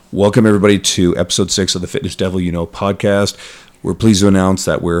Welcome, everybody, to episode 6 of the Fitness Devil You Know podcast. We're pleased to announce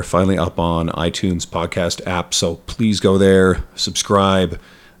that we're finally up on iTunes podcast app, so please go there, subscribe,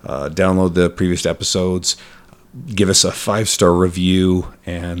 download the previous episodes, give us a 5-star review,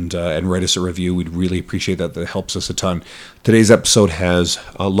 and write us a review. We'd really appreciate that. That helps us a ton. Today's episode has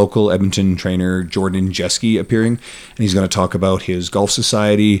a local Edmonton trainer, Jordan Jeske, appearing, and he's going to talk about his golf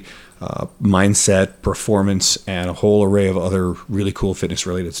society, mindset, performance, and a whole array of other really cool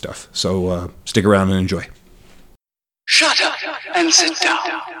fitness-related stuff. So stick around and enjoy. Shut up and sit down.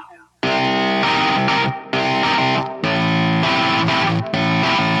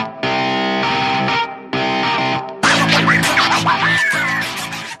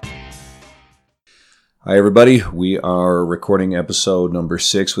 Hi, everybody. We are recording episode number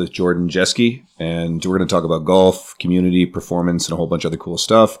 6 with Jordan Jeske, and we're going to talk about golf, community, performance, and a whole bunch of other cool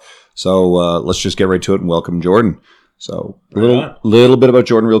stuff. So let's just get right to it and welcome Jordan. So a little bit about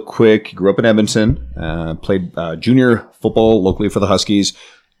Jordan real quick. He grew up in Edmonton, played junior football locally for the Huskies,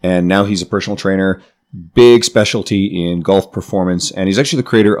 and now he's a personal trainer, big specialty in golf performance, and he's actually the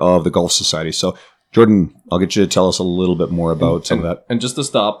creator of the Golf Society. So Jordan, I'll get you to tell us a little bit more about some of that. And just to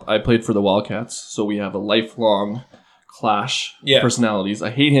stop, I played for the Wildcats, so we have a lifelong clash of personalities. I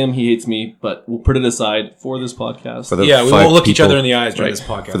hate him, he hates me, but we'll put it aside for this podcast. We won't look each other in the eyes during this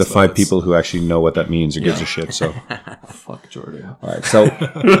podcast. For the 5 people who actually know what that means or gives a shit. So, fuck Jordan. All right, so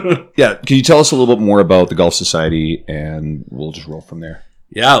can you tell us a little bit more about the Golf Society, and we'll just roll from there.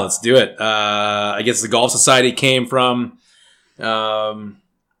 Yeah, let's do it. I guess the Golf Society came from a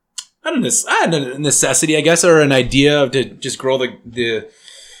necessity, I guess, or an idea to just grow the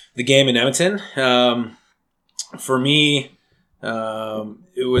game in Edmonton. For me,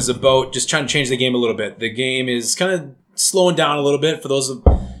 it was about just trying to change the game a little bit. The game is kind of slowing down a little bit for those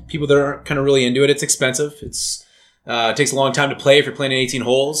people that aren't kind of really into it. It's expensive. It takes a long time to play if you're playing in 18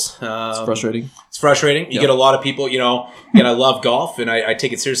 holes. It's frustrating. You get a lot of people, and I love golf, and I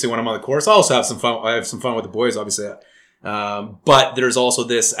take it seriously when I'm on the course. I also have some fun. I have some fun with the boys, obviously. But there's also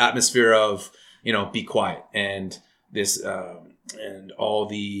this atmosphere of, be quiet and this, and all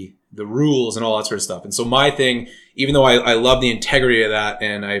the rules and all that sort of stuff. And so my thing, even though I love the integrity of that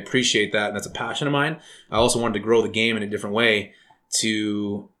and I appreciate that and that's a passion of mine, I also wanted to grow the game in a different way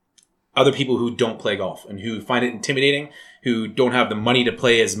to other people who don't play golf and who find it intimidating, who don't have the money to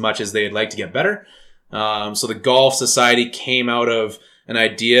play as much as they'd like to get better. So the Golf Society came out of an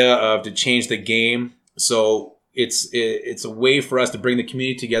idea of to change the game. So it's a way for us to bring the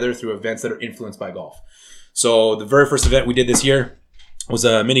community together through events that are influenced by golf. So the very first event we did this year was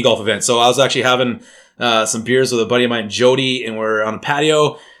a mini golf event. So I was actually having some beers with a buddy of mine, Jody, and we're on a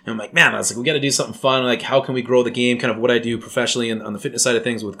patio. And I'm like, man, we got to do something fun. Like, how can we grow the game? Kind of what I do professionally on the fitness side of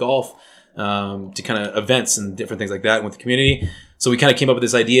things with golf, to kind of events and different things like that and with the community. So we kind of came up with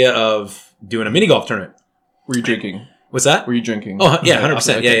this idea of doing a mini golf tournament. Were you drinking? What's that? Were you drinking? Oh, yeah,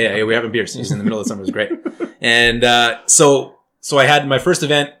 100%. Yeah. We were having beers. Just in the middle of the summer. It was great. And so I had my first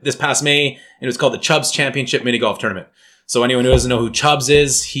event this past May, and it was called the Chubbs Championship Mini Golf Tournament. So anyone who doesn't know who Chubbs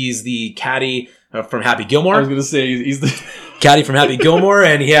is, he's the caddy from Happy Gilmore. I was going to say, he's the caddy from Happy Gilmore,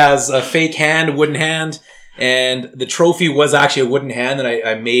 and he has a fake hand, wooden hand, and the trophy was actually a wooden hand that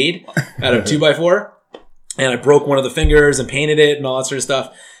I made out of 2x4, and I broke one of the fingers and painted it and all that sort of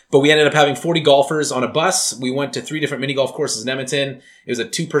stuff. But we ended up having 40 golfers on a bus. We went to 3 different mini golf courses in Edmonton. It was a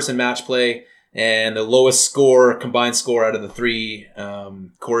 2-person match play, and the lowest combined score out of the 3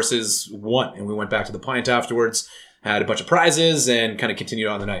 courses won. And we went back to the Pint afterwards, had a bunch of prizes, and kind of continued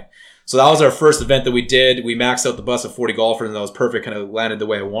on the night. So that was our first event that we did. We maxed out the bus of 40 golfers, and that was perfect. Kind of landed the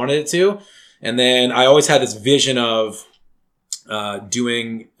way I wanted it to. And then I always had this vision of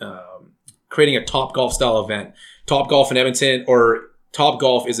creating a Top Golf style event. Top Golf in Edmonton, or Top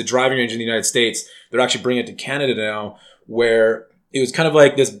Golf is a driving range in the United States. They're actually bringing it to Canada now, where it was kind of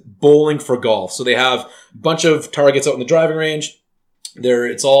like this bowling for golf. So they have a bunch of targets out in the driving range.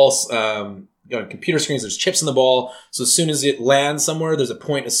 It's all computer screens. There's chips in the ball. So as soon as it lands somewhere, there's a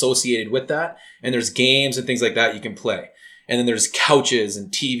point associated with that. And there's games and things like that you can play. And then there's couches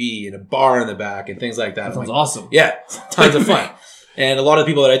and TV and a bar in the back and things like that. That sounds awesome. Yeah, tons of fun. And a lot of the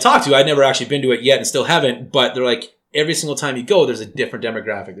people that I talk to, I'd never actually been to it yet and still haven't, but they're like, every single time you go, there's a different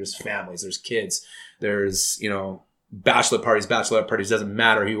demographic. There's families, there's kids, there's, bachelorette parties, doesn't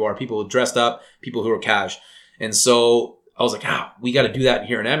matter who you are. People dressed up, people who are cash. And so I was like, we got to do that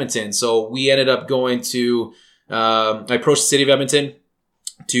here in Edmonton. So we ended up going to, I approached the city of Edmonton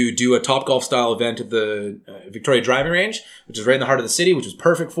to do a Top Golf style event at the Victoria Driving Range, which is right in the heart of the city, which was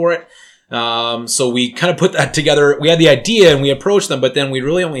perfect for it. So we kind of put that together. We had the idea and we approached them, but then we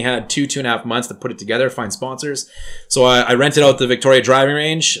really only had 2.5 months to put it together, find sponsors. So I rented out the Victoria driving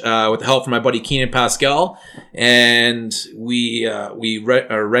range with the help from my buddy Keenan Pascal, and we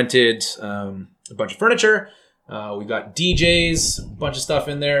rented a bunch of furniture. We got DJs, a bunch of stuff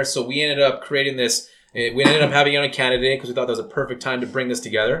in there. So we ended up creating this. We ended up having it on Canada Day because we thought that was a perfect time to bring this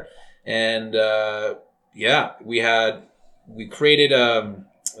together. And we created a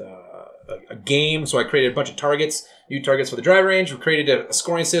game. So I created a bunch of new targets for the driving range. We created a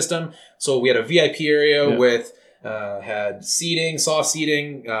scoring system. So we had a VIP area with had seating, soft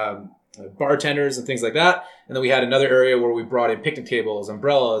seating, bartenders and things like that. And then we had another area where we brought in picnic tables,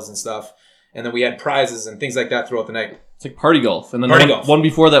 umbrellas and stuff. And then we had prizes and things like that throughout the night. It's like party golf. And then one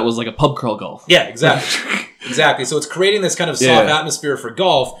before that was like a pub crawl golf. Yeah, exactly. Exactly. So it's creating this kind of soft atmosphere for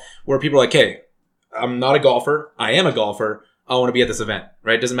golf where people are like, hey, I'm not a golfer. I am a golfer. I want to be at this event,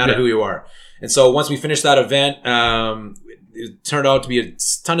 right? It doesn't matter who you are. And so once we finished that event, it turned out to be a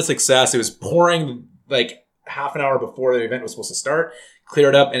ton of success. It was pouring like half an hour before the event was supposed to start,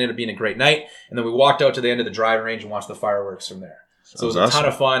 cleared up, and ended up being a great night. And then we walked out to the end of the driving range and watched the fireworks from there. So it was a ton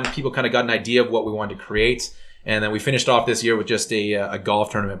of fun. People kind of got an idea of what we wanted to create. And then we finished off this year with just a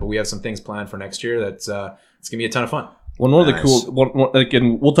golf tournament. But we have some things planned for next year that's it's going to be a ton of fun. One of the cool,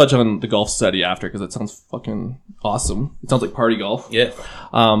 again, we'll touch on the golf study after because it sounds fucking awesome. It sounds like party golf. Yeah.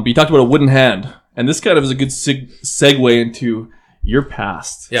 But you talked about a wooden hand. And this kind of is a good segue into your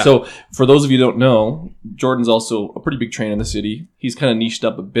past. Yeah. So for those of you who don't know, Jordan's also a pretty big trainer in the city. He's kind of niched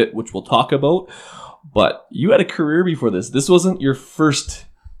up a bit, which we'll talk about. But you had a career before this. This wasn't your first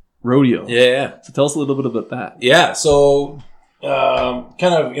rodeo. Yeah. So tell us a little bit about that. Yeah. So kind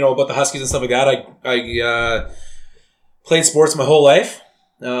of, about the Huskies and stuff like that. I played sports my whole life.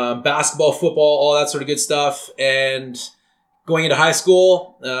 Basketball, football, all that sort of good stuff. And going into high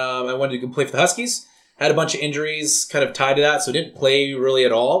school, I wanted to play for the Huskies. Had a bunch of injuries kind of tied to that. So didn't play really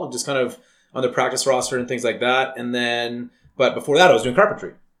at all. Just kind of on the practice roster and things like that. And then, but before that, I was doing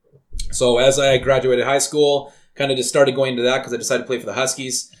carpentry. So as I graduated high school, kind of just started going into that because I decided to play for the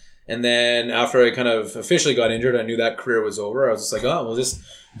Huskies. And then after I kind of officially got injured, I knew that career was over. I was just like, oh, we'll just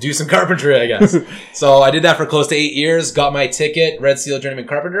do some carpentry, I guess. So I did that for close to 8 years, got my ticket, Red Seal Journeyman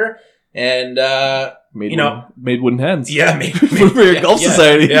Carpenter, and made wooden hands. Yeah, made for your golf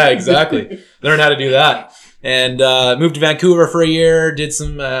society. Yeah, exactly. Learned how to do that. And moved to Vancouver for a year, did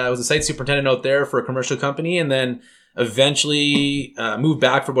some was a site superintendent out there for a commercial company, and then eventually moved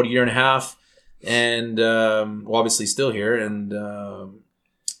back for about a year and a half, and obviously still here, and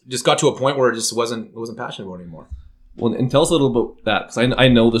just got to a point where it just wasn't passionate about it anymore. Well, and tell us a little about that, because I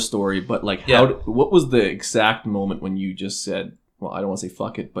know the story, but like, what was the exact moment when you just said, well, I don't want to say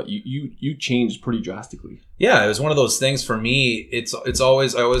fuck it, but you changed pretty drastically? Yeah, it was one of those things for me. It's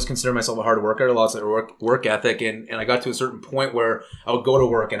always, I always consider myself a hard worker, lots of work ethic, and I got to a certain point where I would go to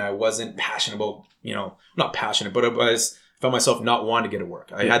work and I wasn't passionate about, not passionate, but I found myself not wanting to get to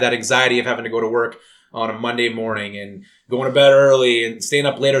work. I had that anxiety of having to go to work on a Monday morning and going to bed early and staying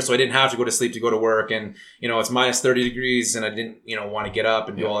up later so I didn't have to go to sleep to go to work. And, it's minus 30 degrees and I didn't, want to get up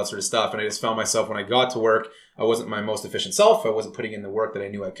and do all that sort of stuff. And I just found myself when I got to work, I wasn't my most efficient self. I wasn't putting in the work that I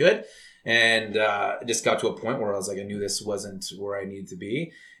knew I could. And it just got to a point where I was like, I knew this wasn't where I needed to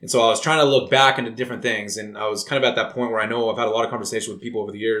be. And so I was trying to look back into different things. And I was kind of at that point where I know I've had a lot of conversations with people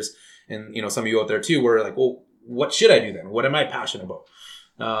over the years. And, some of you out there too, were like, well, what should I do then? What am I passionate about?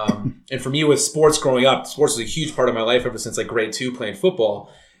 And for me with sports growing up, sports was a huge part of my life ever since like grade 2 playing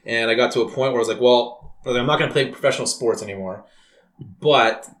football. And I got to a point where I was like, well, I'm not going to play professional sports anymore,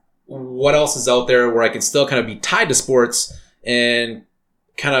 but what else is out there where I can still kind of be tied to sports and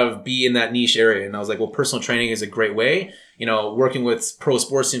kind of be in that niche area? And I was like, well, personal training is a great way, working with pro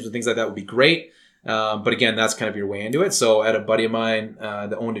sports teams and things like that would be great. But again, that's kind of your way into it. So I had a buddy of mine,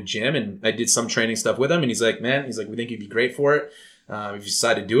 that owned a gym, and I did some training stuff with him. And he's like, we think you'd be great for it. If you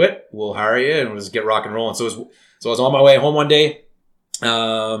decide to do it, we'll hire you and we'll just get rock and rolling. So I was on my way home one day. It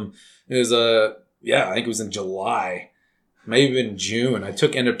was I think it was in July, maybe in June. I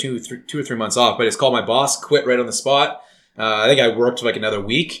took end up 2 or 3 months off, but I just called my boss, quit right on the spot. I think I worked for like another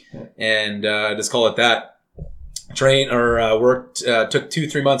week and just call it that. Worked, took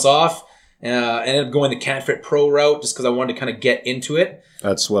 2-3 months off. Ended up going the Can't Fit Pro route just because I wanted to kind of get into it.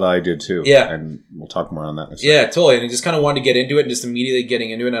 That's what I did too. Yeah. And we'll talk more on that in a second. Yeah, totally. And I just kind of wanted to get into it and just immediately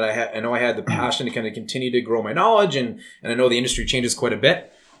getting into it. And I know I had the passion to kind of continue to grow my knowledge. And I know the industry changes quite a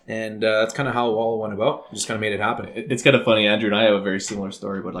bit. And that's kind of how it all went about. Just kind of made it happen. It's kind of funny. Andrew and I have a very similar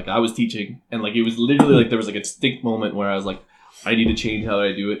story. But like I was teaching and like it was literally like there was like a distinct moment where I was like, I need to change how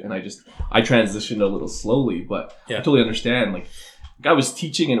I do it. And I transitioned a little slowly. But I totally understand. Like I was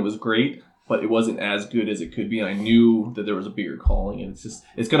teaching and it was great, but it wasn't as good as it could be. And I knew that there was a bigger calling. And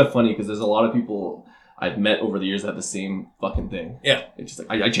it's kind of funny because there's a lot of people I've met over the years that have the same fucking thing. Yeah. It's just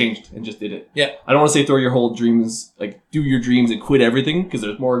like, I changed and just did it. Yeah. I don't want to say throw your whole dreams, like do your dreams and quit everything because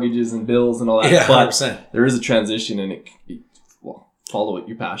there's mortgages and bills and all that. Yeah, but 100%. there is a transition and follow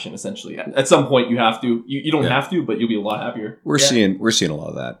your passion essentially. At some point you have to, you don't have to, but you'll be a lot happier. We're seeing a lot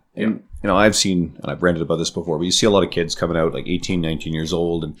of that. And, I've seen, and I've ranted about this before, but you see a lot of kids coming out like 18, 19 years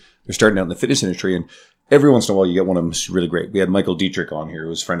old, and they're starting out in the fitness industry. And every once in a while, you get one of them who's really great. We had Michael Dietrich on here, who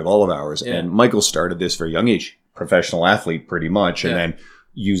was a friend of all of ours. Yeah. And Michael started this very young age, professional athlete pretty much, and then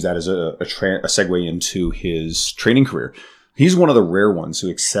used that as a segue into his training career. He's one of the rare ones who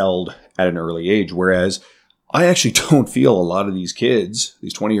excelled at an early age, whereas I actually don't feel a lot of these kids,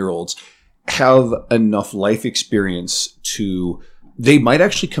 these 20-year-olds, have enough life experience to... They might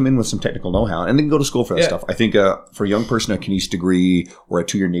actually come in with some technical know-how and then go to school for that stuff. I think for a young person, a Kines degree or a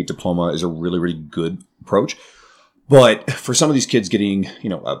 2-year NAIT diploma is a really, really good approach. But for some of these kids getting,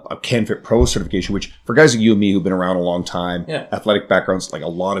 a CanFit Pro certification, which for guys like you and me who've been around a long time, athletic backgrounds, like a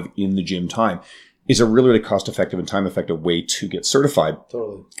lot of in the gym time, is a really, really cost-effective and time-effective way to get certified.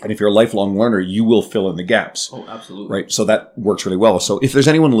 Totally. And if you're a lifelong learner, you will fill in the gaps. Oh, absolutely. Right? So that works really well. So if there's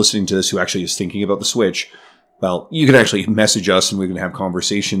anyone listening to this who actually is thinking about the switch, well, you can actually message us and we can have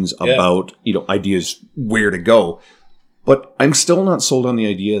conversations about, ideas where to go. But I'm still not sold on the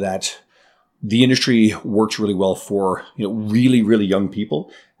idea that the industry works really well for, really, really young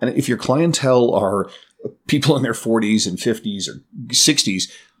people. And if your clientele are people in their 40s and 50s or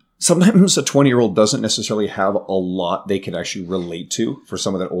 60s, sometimes a 20-year-old doesn't necessarily have a lot they can actually relate to for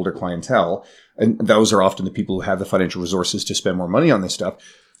some of that older clientele. And those are often the people who have the financial resources to spend more money on this stuff.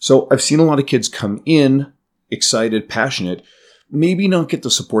 So I've seen a lot of kids come in excited, passionate, maybe not get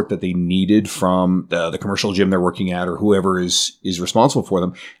the support that they needed from the commercial gym they're working at or whoever is responsible for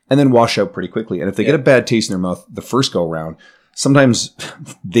them, and then wash out pretty quickly. And if they get a bad taste in their mouth the first go around, sometimes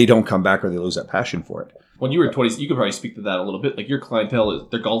they don't come back or they lose that passion for it. When you were 20s, you could probably speak to that a little bit. Like your clientele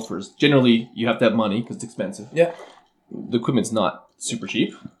they're golfers. Generally, you have to have money because it's expensive. Yeah. The equipment's not super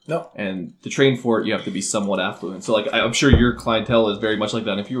cheap. No. And to train for it, you have to be somewhat affluent. So I'm sure your clientele is very much like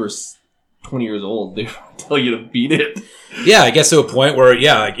that. And if you were 20 years old, they tell you to beat it. Yeah, I guess to a point where,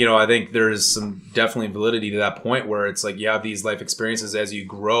 I think there's some definitely validity to that point where it's like you have these life experiences as you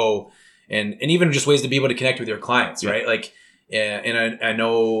grow and even just ways to be able to connect with your clients, right? Like, and I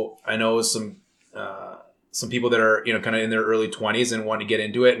know some people that are, kind of in their early 20s and want to get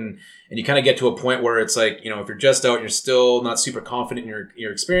into it. And you kind of get to a point where it's like, if you're just out and you're still not super confident in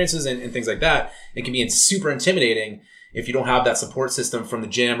your experiences and things like that, it can be super intimidating if you don't have that support system from the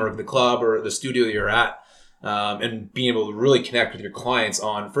gym or the club or the studio that you're at, and being able to really connect with your clients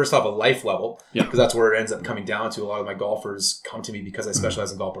on, first off, a life level, because that's where it ends up coming down to. A lot of my golfers come to me because I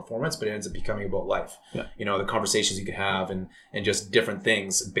specialize in golf performance, but it ends up becoming about life. Yeah. The conversations you can have and just different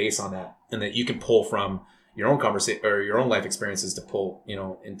things based on that, and that you can pull from your own conversation or your own life experiences to pull,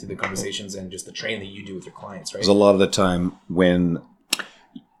 into the conversations and just the training that you do with your clients, right? There's a lot of the time when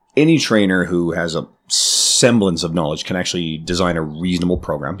any trainer who has a semblance of knowledge can actually design a reasonable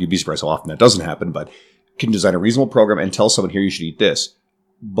program. You'd be surprised how often that doesn't happen, but can design a reasonable program and tell someone, here, you should eat this.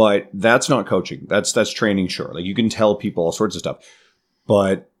 But that's not coaching. That's training, sure. Like you can tell people all sorts of stuff,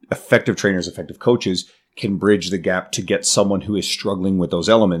 but effective trainers, effective coaches can bridge the gap to get someone who is struggling with those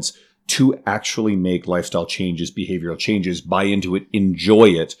elements to actually make lifestyle changes, behavioral changes, buy into it, enjoy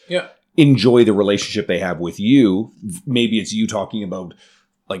it, enjoy the relationship they have with you. Maybe it's you talking about,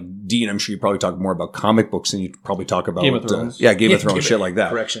 like Dean, I'm sure you probably talk more about comic books than you probably talk about Game of Thrones. Game of Thrones, shit like that.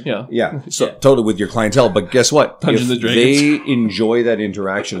 Correction. Yeah. So totally with your clientele. But guess what? Dungeons if and Dragons. they enjoy that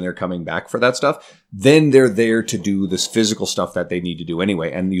interaction and they're coming back for that stuff, then they're there to do this physical stuff that they need to do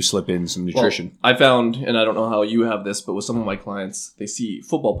anyway. And you slip in some nutrition. Well, I found, and I don't know how you have this, but with some of my clients, they see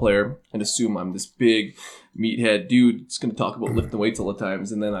football player and assume I'm this big meathead dude that's going to talk about lifting weights all the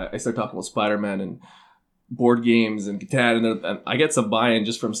times. And then I start talking about Spider-Man and board games and Catan, and I get some buy-in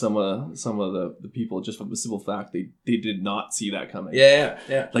just from some of the people, just from the simple fact they did not see that coming.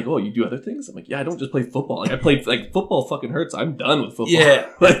 Yeah. Like, oh, you do other things? I'm like, yeah, I don't just play football. Like I play, like, football fucking hurts. I'm done with football. Yeah.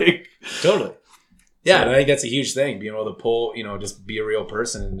 Like, totally. Yeah, and I think that's a huge thing, being able to pull, just be a real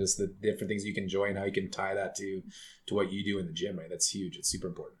person and just the different things you can enjoy and how you can tie that to what you do in the gym, right? That's huge. It's super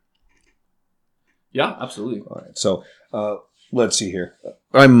important. Yeah, absolutely. All right. So let's see here.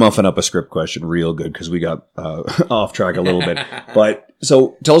 I'm muffing up a script question real good because we got off track a little bit. But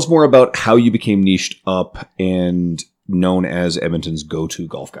so tell us more about how you became niched up and known as Edmonton's go-to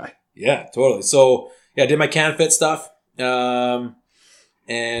golf guy. Yeah, totally. So I did my CanFit stuff.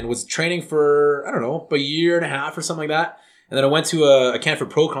 And was training for, I don't know, a year and a half or something like that. And then I went to a Canfor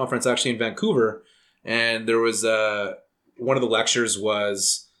Pro conference actually in Vancouver, and there was one of the lectures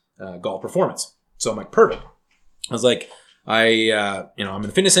was golf performance. So I'm like, perfect. I was like, I'm in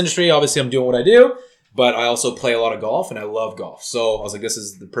the fitness industry. Obviously, I'm doing what I do, but I also play a lot of golf, and I love golf. So I was like, this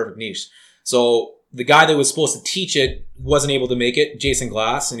is the perfect niche. So the guy that was supposed to teach it wasn't able to make it, Jason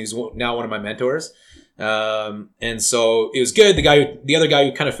Glass, and he's now one of my mentors. And so it was good. The other guy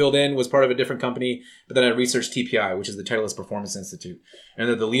who kind of filled in was part of a different company, but then I researched TPI, which is the Titleist Performance Institute, and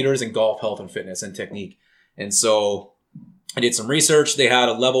they're the leaders in golf, health, and fitness and technique. And so I did some research. They had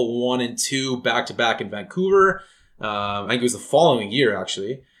a level 1 and 2 back to back in Vancouver. I think it was the following year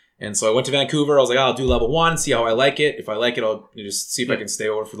actually. And so I went to Vancouver. I was like, I'll do level 1, see how I like it. If I like it, I'll just see if I can stay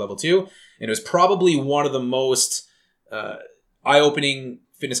over for level 2. And it was probably one of the most eye-opening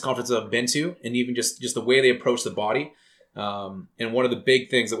fitness conferences I've been to, and even just the way they approach the body. And one of the big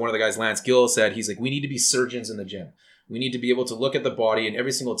things that one of the guys, Lance Gill, said, he's like, we need to be surgeons in the gym. We need to be able to look at the body, and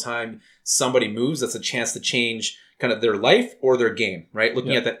every single time somebody moves, that's a chance to change kind of their life or their game, right?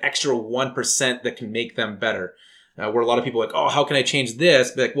 Looking at that extra 1% that can make them better. Where a lot of people are like, oh, how can I change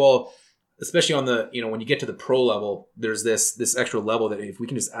this? But like, well, especially on the, when you get to the pro level, there's this extra level that if we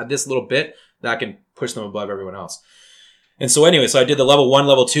can just add this little bit, that can push them above everyone else. And so anyway, so I did the level 1,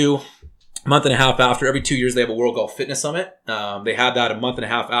 level 2, a month and a half after. Every 2 years, they have a World Golf Fitness Summit. They had that a month and a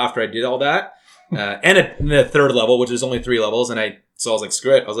half after I did all that. And the third level, which is only 3 levels. So I was like,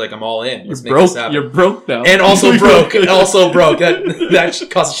 screw it. I was like, I'm all in. Let's make this happen. You're broke now. And also broke. That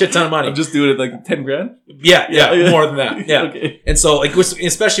cost a shit ton of money. I'm just doing it like 10 grand. Yeah, more than that. Yeah. Okay. And so, like,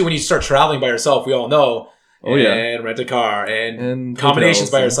 especially when you start traveling by yourself, we all know. Oh, yeah. And rent a car and hotels, combinations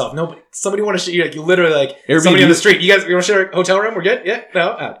by yourself. No, but somebody want to share. You literally like Airbnb. Somebody on the street. You guys want to share a hotel room? We're good. Yeah.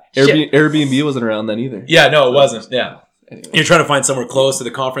 No. Airbnb wasn't around then either. Yeah. No, it wasn't. Yeah. Anyway. You're trying to find somewhere close to the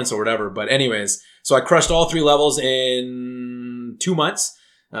conference or whatever. But anyways, so I crushed all 3 levels in 2 months.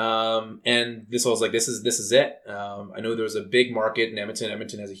 And this was like, this is it. I know there was a big market in Edmonton.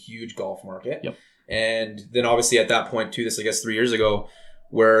 Edmonton has a huge golf market. Yep. And then obviously at that point too, this I guess 3 years ago,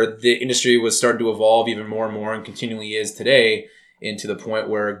 where the industry was starting to evolve even more and more and continually is today, into the point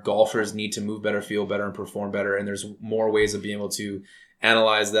where golfers need to move better, feel better, and perform better. And there's more ways of being able to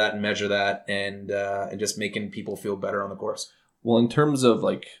analyze that and measure that and just making people feel better on the course. Well, in terms of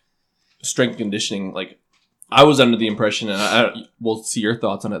like strength conditioning, like I was under the impression, and we'll see your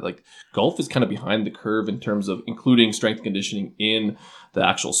thoughts on it, like golf is kind of behind the curve in terms of including strength conditioning in the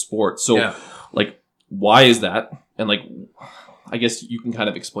actual sport. So like, why is that? And like, I guess you can kind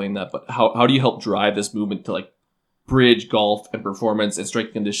of explain that, but how do you help drive this movement to like bridge golf and performance and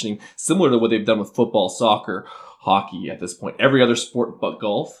strength conditioning, similar to what they've done with football, soccer, hockey at this point, every other sport but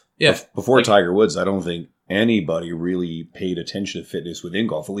golf? Yeah. Before Tiger Woods, I don't think anybody really paid attention to fitness within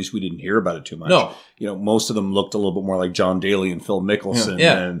golf. At least we didn't hear about it too much. No. Most of them looked a little bit more like John Daly and Phil Mickelson.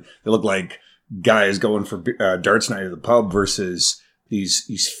 Yeah. And they looked like guys going for darts night at the pub versus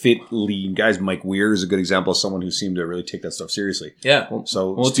these fit, lean guys. Mike Weir is a good example of someone who seemed to really take that stuff seriously. Yeah.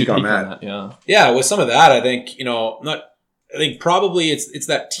 So speak on that. Yeah, with some of that, I think, I think probably it's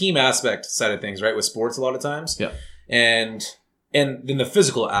that team aspect side of things, right? With sports a lot of times. Yeah. And then the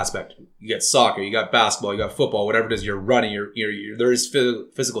physical aspect. You got soccer, you got basketball, you got football, whatever it is you're running, you're there is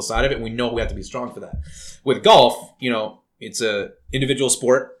physical side of it, and we know we have to be strong for that. With golf, it's a individual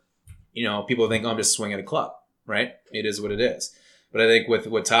sport. People think, I'm just swinging a club, right? It is what it is. But I think with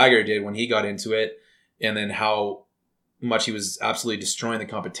what Tiger did when he got into it, and then how much he was absolutely destroying the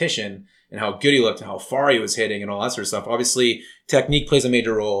competition, and how good he looked, and how far he was hitting, and all that sort of stuff. Obviously, technique plays a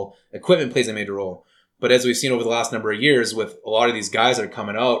major role. Equipment plays a major role. But as we've seen over the last number of years with a lot of these guys that are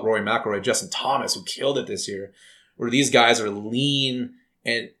coming out, Rory McIlroy, Justin Thomas, who killed it this year, where these guys are lean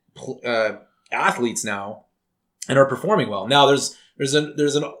and athletes now and are performing well. Now, I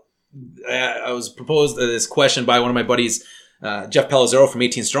was proposed this question by one of my buddies, Jeff Pellizzaro from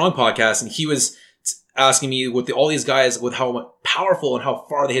 18 Strong podcast, and he was asking me with all these guys, with how powerful and how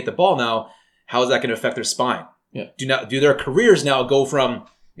far they hit the ball now, how is that going to affect their spine? Yeah. Do their careers now go from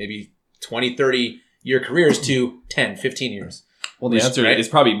maybe 20, 30 year careers to 10, 15 years? Well, the answer is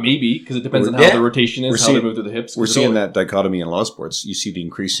probably maybe, because it depends on how the rotation is, how they move through the hips. We're seeing that dichotomy in a lot of sports. You see the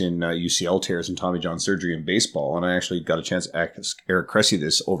increase in UCL tears and Tommy John surgery in baseball. And I actually got a chance to ask Eric Cressy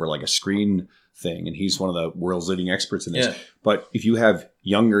this over like a screen thing. And he's one of the world's leading experts in this. Yeah. But if you have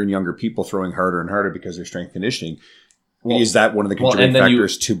younger and younger people throwing harder and harder because they're strength conditioning, is that one of the contributing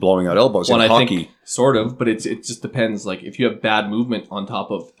factors to blowing out elbows in hockey? I think sort of, but it just depends. Like if you have bad movement on top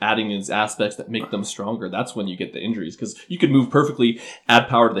of adding these aspects that make them stronger, that's when you get the injuries. Because you could move perfectly, add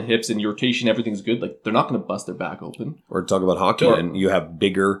power to the hips, and your rotation, everything's good. Like they're not going to bust their back open. Or talk about hockey, and you have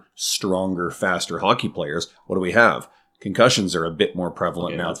bigger, stronger, faster hockey players. What do we have? concussions are a bit more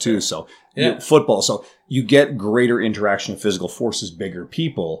prevalent now too. Fair. So Yeah. football, so you get greater interaction of physical forces, bigger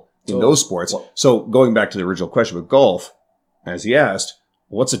people in those sports. So going back to the original question with golf, as he asked,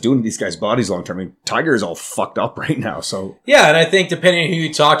 what's it doing to these guys' bodies long term? I mean, Tiger is all fucked up right now. So Yeah, and I think depending on who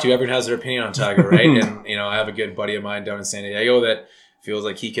you talk to, everyone has their opinion on Tiger, right? And, I have a good buddy of mine down in San Diego that feels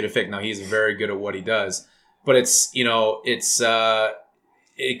like he could have fixed. Now, he's very good at what he does. But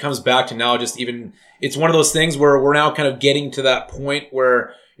it comes back to now just even, it's one of those things where we're now kind of getting to that point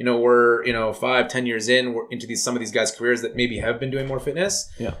where, we're, 5-10 years in, we're into some of these guys' careers that maybe have been doing more fitness.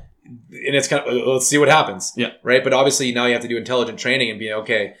 Yeah. And it's kind of, let's see what happens. Yeah. Right. But obviously now you have to do intelligent training and be,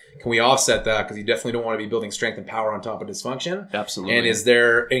 okay, can we offset that? Because you definitely don't want to be building strength and power on top of dysfunction. Absolutely. And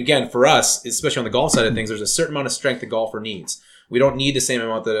and again, for us, especially on the golf side of things, there's a certain amount of strength the golfer needs. We don't need the same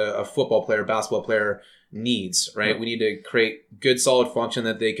amount that a football player, basketball player needs, right? We need to create good, solid function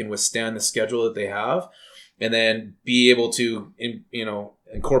that they can withstand the schedule that they have, and then be able to,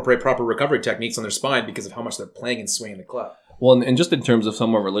 incorporate proper recovery techniques on their spine because of how much they're playing and swinging the club. Well, and just in terms of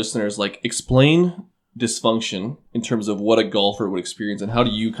some of our listeners, like explain dysfunction in terms of what a golfer would experience and how do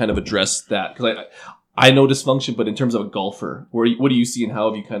you kind of address that? Because I know dysfunction, but in terms of a golfer, what do you see and how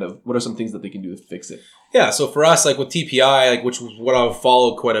have you what are some things that they can do to fix it? Yeah, so for us, like with TPI, which was what I've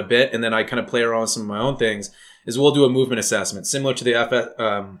followed quite a bit, and then I kind of play around with some of my own things, is we'll do a movement assessment similar to the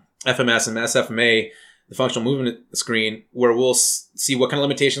FMS and SFMA, the functional movement screen, where we'll see what kind of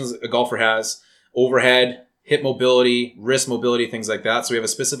limitations a golfer has, overhead, hip mobility, wrist mobility, things like that. So we have a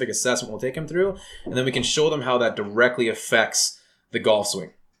specific assessment we'll take them through, and then we can show them how that directly affects the golf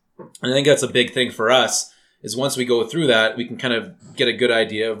swing. And I think that's a big thing for us, is once we go through that, we can kind of get a good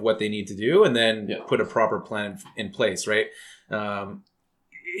idea of what they need to do and then put a proper plan in place, right?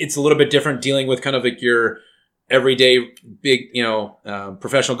 It's a little bit different dealing with kind of like your everyday big,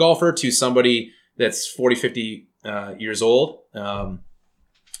 professional golfer to somebody that's 40, 50 years old.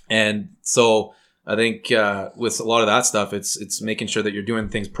 And so I think with a lot of that stuff, it's making sure that you're doing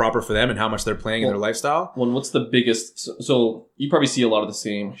things proper for them and how much they're playing in their lifestyle. Well, what's the biggest? So you probably see a lot of the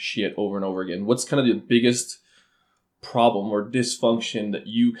same shit over and over again. What's kind of the biggest problem or dysfunction that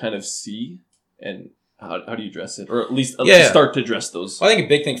you kind of see, and how do you address it, or at least start to address those? Well, I think a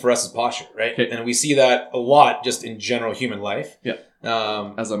big thing for us is posture, right? Okay. And we see that a lot just in general human life. Yeah.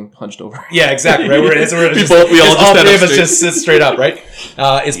 As I'm hunched over. Yeah, exactly. Right. All three of us just sit straight up, right?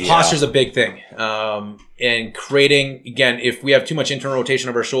 Posture's a big thing. And creating, again, if we have too much internal rotation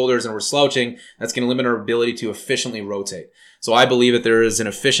of our shoulders and we're slouching, that's going to limit our ability to efficiently rotate. So I believe that there is an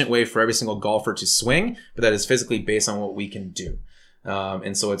efficient way for every single golfer to swing, but that is physically based on what we can do.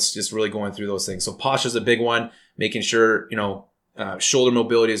 And so it's just really going through those things. So posture's a big one, making sure, shoulder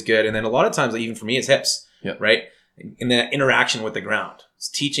mobility is good. And then a lot of times, even for me, it's hips, right? In that interaction with the ground. It's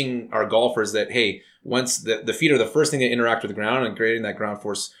teaching our golfers that, hey, once the feet are the first thing that interact with the ground and creating that ground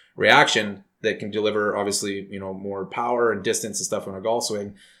force reaction that can deliver, obviously, more power and distance and stuff on a golf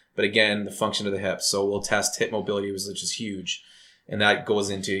swing. But again, the function of the hips. So we'll test hip mobility, which is huge. And that goes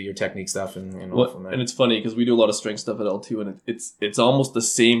into your technique stuff and all from there. And it's funny because we do a lot of strength stuff at L2, and it's almost the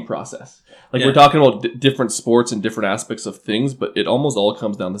same process. Like we're talking about different sports and different aspects of things, but it almost all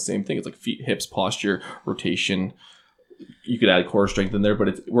comes down to the same thing. It's like feet, hips, posture, rotation. You could add core strength in there,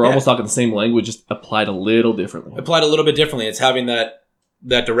 but we're almost talking the same language, just applied a little differently. Applied a little bit differently. It's having that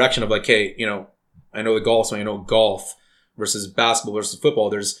direction of like, hey, I know the golf, so I know golf versus basketball versus football.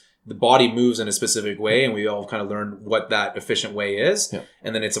 The body moves in a specific way, and we all kind of learn what that efficient way is. Yeah.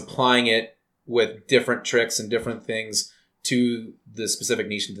 And then it's applying it with different tricks and different things to the specific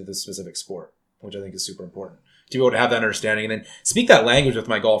niche and to the specific sport, which I think is super important. To be able to have that understanding and then speak that language with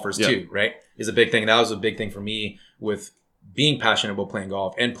my golfers too, right? Is a big thing. That was a big thing for me with being passionate about playing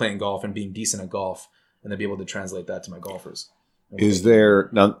golf and being decent at golf, and then be able to translate that to my golfers.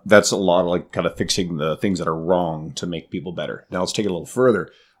 Now that's a lot of like kind of fixing the things that are wrong to make people better. Now let's take it a little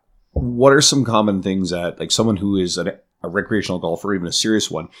further. What are some common things that like someone who is a recreational golfer, even a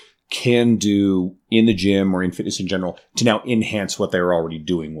serious one, can do in the gym or in fitness in general to now enhance what they're already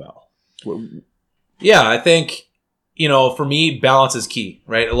doing well? Yeah, I think, for me, balance is key,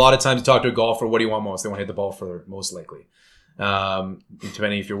 right? A lot of times you talk to a golfer, what do you want most? They want to hit the ball further, most likely.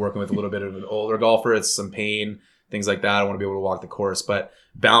 Depending if you're working with a little bit of an older golfer, it's some pain, things like that. I want to be able to walk the course, but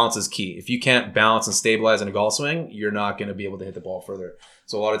balance is key. If you can't balance and stabilize in a golf swing, you're not going to be able to hit the ball further.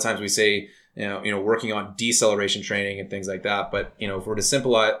 So a lot of times we say, working on deceleration training and things like that. But, if we're to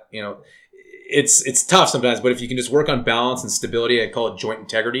simplify, it's tough sometimes, but if you can just work on balance and stability, I call it joint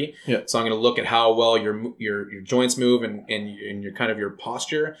integrity. Yeah. So I'm going to look at how well your joints move and your kind of your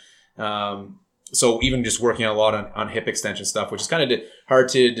posture. So even just working a lot on hip extension stuff, which is kind of hard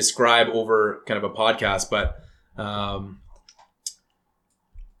to describe over kind of a podcast, but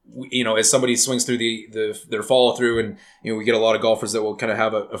As somebody swings through their follow through, and we get a lot of golfers that will kind of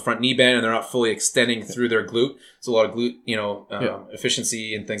have a front knee bend and they're not fully extending through their glute. It's a lot of glute,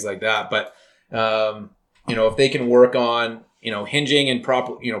 efficiency and things like that. But if they can work on hinging and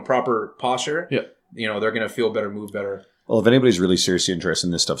proper posture, they're going to feel better, move better. Well, if anybody's really seriously interested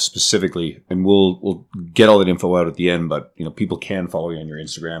in this stuff specifically, and we'll get all that info out at the end, but people can follow you on your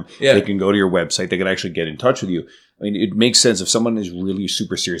Instagram. Yeah. They can go to your website. They can actually get in touch with you. I mean, it makes sense if someone is really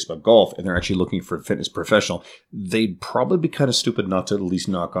super serious about golf and they're actually looking for a fitness professional, they'd probably be kind of stupid not to at least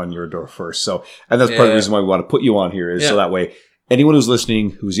knock on your door first. So, and that's part of the reason why we want to put you on here is so that way anyone who's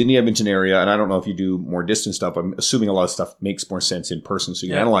listening, who's in the Edmonton area, and I don't know if you do more distant stuff, I'm assuming a lot of stuff makes more sense in person so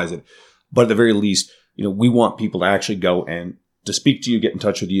you can analyze it. But at the very least, we want people to actually go and to speak to you, get in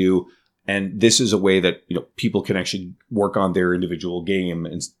touch with you. And this is a way that, people can actually work on their individual game.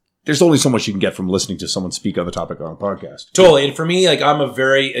 And there's only so much you can get from listening to someone speak on the topic on a podcast. Totally. And for me, I'm a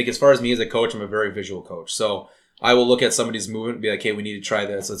very, as far as me as a coach, I'm a very visual coach. So I will look at somebody's movement and be like, hey, we need to try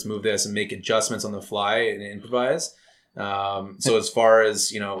this. Let's move this and make adjustments on the fly and improvise. So as far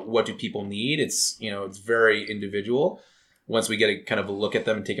as, what do people need? It's very individual. Once we get a kind of a look at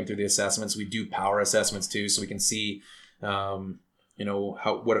them and take them through the assessments, we do power assessments too. So we can see, what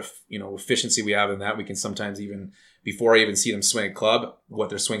efficiency we have in that. We can sometimes even, before I even see them swing a club, what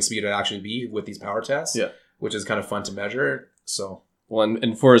their swing speed would actually be with these power tests, which is kind of fun to measure. So, well,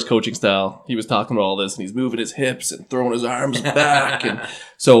 and for his coaching style, he was talking about all this, and he's moving his hips and throwing his arms back. And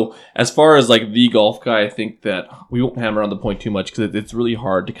so, as far as the golf guy, I think that we won't hammer on the point too much because it's really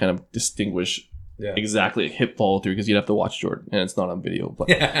hard to kind of distinguish exactly a hip follow through because you'd have to watch Jordan, and it's not on video.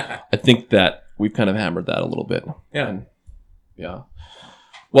 But I think that we've kind of hammered that a little bit. Yeah.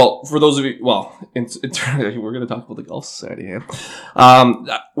 Well, for those of you, we're going to talk about the Golf Society here.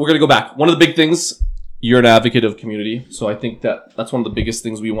 We're going to go back. One of the big things, you're an advocate of community. So I think that's one of the biggest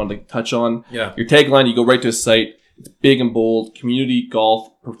things we wanted to touch on. Yeah. Your tagline, you go right to his site. It's big and bold, community golf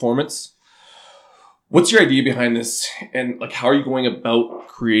performance. What's your idea behind this? And how are you going about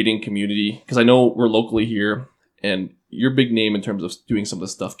creating community? Because I know we're locally here and you're a big name in terms of doing some of the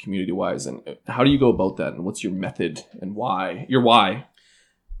stuff community-wise. And how do you go about that? And what's your method and why? Your why?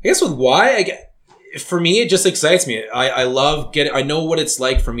 I guess with why, for me, it just excites me. I love I know what it's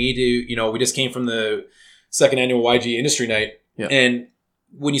like for me to, we just came from the second annual YG Industry Night. Yeah. And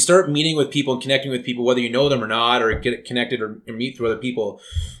when you start meeting with people and connecting with people, whether you know them or not, or get connected or meet through other people,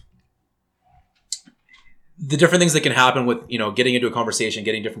 the different things that can happen with, getting into a conversation,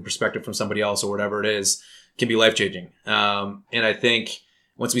 getting different perspective from somebody else or whatever it is, can be life-changing. And I think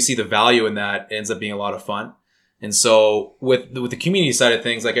once we see the value in that, it ends up being a lot of fun. And so with the community side of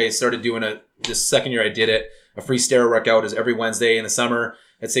things, I started doing this second year I did it, a free stair workout is every Wednesday in the summer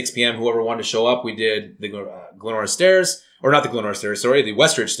at 6 p.m. Whoever wanted to show up, we did the Glenora stairs, or not the Glenora stairs, sorry, the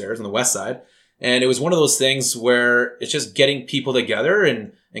Westridge stairs on the west side. And it was one of those things where it's just getting people together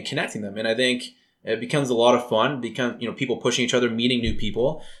and connecting them. And I think it becomes a lot of fun, people pushing each other, meeting new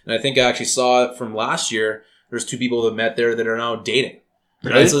people. And I think I actually saw it from last year. There's 2 people that met there that are now dating.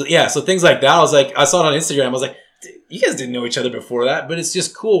 Right? So things like that. I saw it on Instagram. I was like, you guys didn't know each other before that, but it's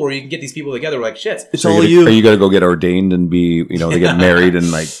just cool where you can get these people together. We're like, shit, it's all you. Are you going to go get ordained and be, they get married and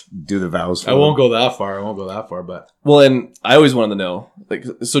do the vows? I won't go that far, but. Well, and I always wanted to know,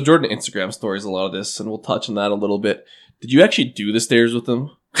 so Jordan Instagram stories a lot of this, and we'll touch on that a little bit. Did you actually do the stairs with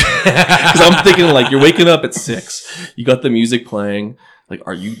them? Because I'm thinking you're waking up at 6, you got the music playing.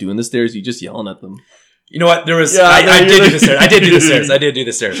 Are you doing the stairs? Are you just yelling at them? You know what? There was I did do the stairs. I did do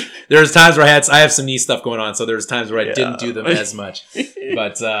the stairs. There was times where I have some knee stuff going on, so there was times where I didn't do them as much.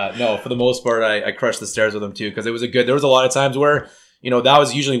 But no, for the most part, I crushed the stairs with them too because it was there was a lot of times where that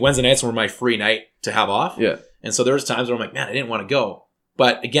was usually Wednesday nights were my free night to have off. Yeah, and so there was times where I'm like, man, I didn't want to go,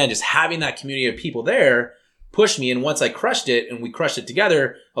 but again, just having that community of people there pushed me. And once I crushed it and we crushed it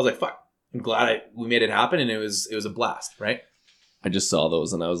together, I was like, fuck, I'm glad we made it happen, and it was a blast, right? I just saw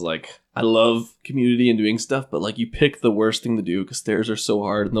those and I was like, I love community and doing stuff, but you pick the worst thing to do because stairs are so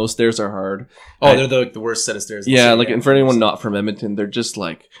hard and those stairs are hard. Oh, they're the worst set of stairs. Yeah, and for anyone not from Edmonton, they're just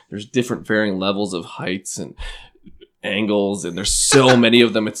there's different varying levels of heights and angles, and there's so many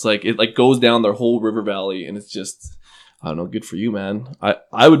of them. It's it goes down their whole river valley, and it's just, I don't know, good for you, man.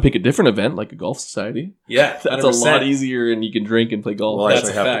 I would pick a different event like a golf society. Yeah, 100%. That's a lot easier, and you can drink and play golf. We'll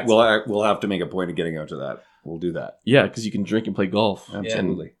actually have to, we'll have to make a point of getting out to that. We'll do that. Yeah, because you can drink and play golf.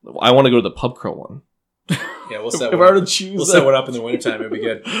 Absolutely. And I want to go to the pub crawl one. Yeah, we'll set if one I were up. to choose, we'll set one up in the wintertime. It'd be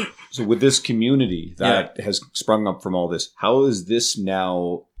good. So with this community that has sprung up from all this, how has this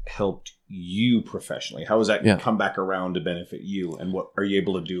now helped you professionally? How has that come back around to benefit you? And what are you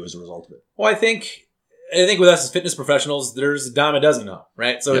able to do as a result of it? Well, I think I think with us as fitness professionals, there's a dime a dozen now,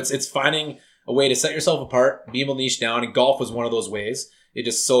 right? So Yep. it's finding a way to set yourself apart, be able to niche down, and golf was one of those ways. It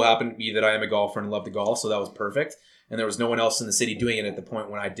just so happened to be that I am a golfer and love to golf, so that was perfect. And there was no one else in the city doing it at the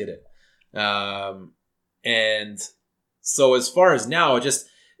point when I did it. And so as far as now,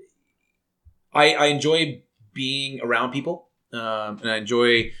 I enjoy being around people, and I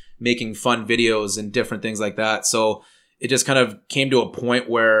enjoy making fun videos and different things like that. So it just kind of came to a point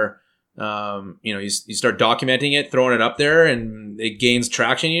where, you start documenting it, throwing it up there, and it gains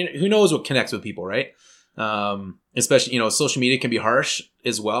traction. Who knows what connects with people, right? Especially, social media can be harsh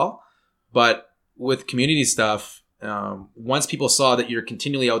as well, but with community stuff, once people saw that you're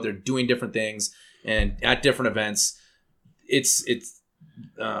continually out there doing different things and at different events, it's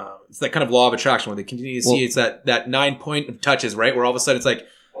that kind of law of attraction where they continue to see it's that 9 point of touches, right? Where all of a sudden it's like,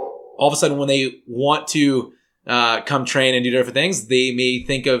 when they want to come train and do different things, they may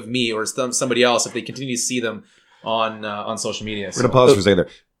think of me or somebody else if they continue to see them on social media. We're gonna pause for a second there.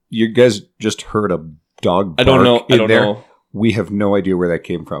 You guys just heard a dog bark I don't know. in there. We have no idea where that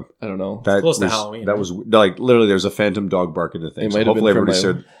came from. I don't know. That Close to was, Halloween. That was like literally there's a phantom dog bark in the thing. It So might have hopefully been from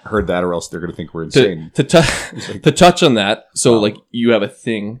everybody heard that, or else they're gonna think we're to insane. to touch on that. So like you have a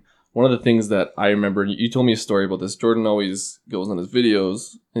thing. One of the things that I remember, you told me a story about this. Jordan always goes on his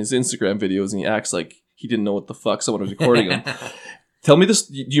videos, his Instagram videos, and he acts like he didn't know what the fuck someone was recording him. Tell me this.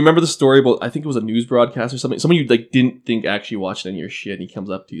 Do you remember the story about, I think it was a news broadcast or something? Someone you like didn't think actually watched any of your shit, and he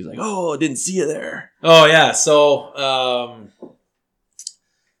comes up to you, he's like, "Oh, I didn't see you there." Oh yeah. So,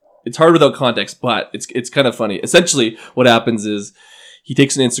 It's hard without context, but it's kind of funny. Essentially, what happens is he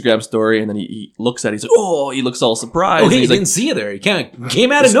takes an Instagram story and then he looks at it. He's like, "Oh," he looks all surprised. oh, he he's didn't like, see you there. He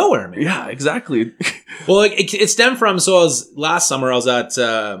came out of nowhere, man. "Yeah, exactly." Well, it stemmed from, last summer I was at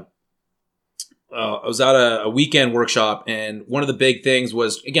a weekend workshop, and one of the big things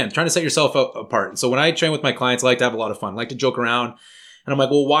was, again, trying to set yourself apart. So when I train with my clients, I like to have a lot of fun. I like to joke around, and I'm like,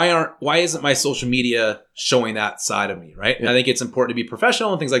 well, why isn't my social media showing that side of me, right? Yeah. I think it's important to be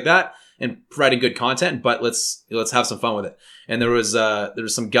professional and things like that, and providing good content, but let's have some fun with it. And there was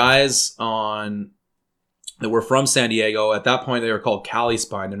some guys that were from San Diego. At that point, they were called Cali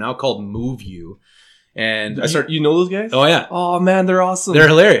Spine. They're now called Move You. And You know those guys? oh yeah, Oh man, they're awesome. they're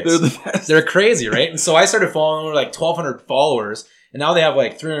hilarious. They're the best. They're crazy, right? And so I started following them with like 1,200 followers, and now they have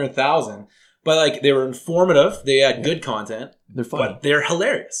like 300,000. But like, they were informative. They had good content, They're funny. but they're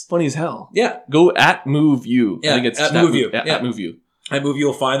hilarious. Funny as hell. Yeah, Go at Move You. Yeah, I think it's at Move You. Yeah, Yeah. at Move You. at Move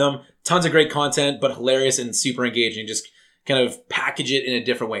You'll find them. Tons of great content, but hilarious and super engaging. Just kind of package it in a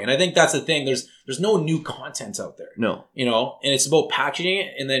different way. And I think that's the thing. There's no new content out there. No. And it's about packaging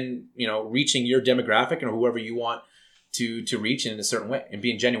it and then, reaching your demographic or whoever you want to reach in a certain way and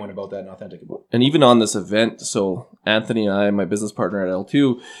being genuine about that and authentic about it. And even on this event, so Anthony and I, my business partner at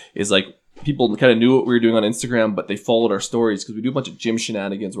L2, is like, people kind of knew what we were doing on Instagram, but they followed our stories because we do a bunch of gym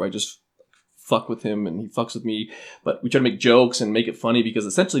shenanigans where I just fuck with him and he fucks with me, but we try to make jokes and make it funny because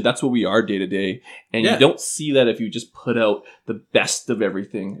essentially that's what we are day to day. And Yeah. you don't see that if you just put out the best of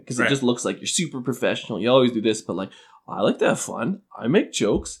everything, because Right. it just looks like you're super professional. You always do this, but like, I like to have fun. I make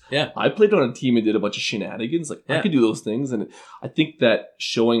jokes. Yeah. I played on a team and did a bunch of shenanigans. Like, I Yeah. could do those things. And I think that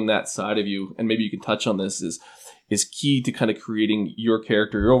showing that side of you, and maybe you can touch on this, is key to kind of creating your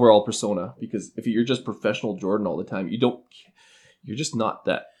character, your overall persona. Because if you're just professional Jordan all the time, you're just not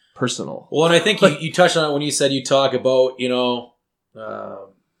that personal. Well, and I think you touched on it when you said you talk about,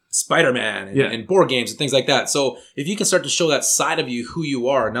 Spider-Man and board games and things like that. So if you can start to show that side of you, who you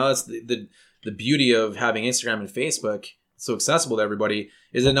are, now that's the beauty of having Instagram and Facebook so accessible to everybody,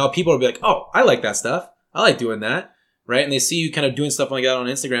 is that now people will be like, oh, I like that stuff. I like doing that. Right. And they see you kind of doing stuff like that on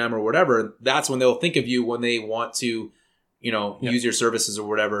Instagram or whatever. That's when they'll think of you when they want to, use your services or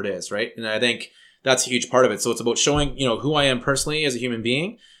whatever it is. Right. And I think that's a huge part of it. So it's about showing, who I am personally as a human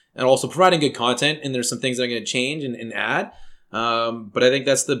being, and also providing good content. And there's some things I'm going to change and add. But I think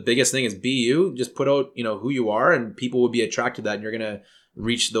that's the biggest thing is be you. Just put out, who you are, and people will be attracted to that, and you're going to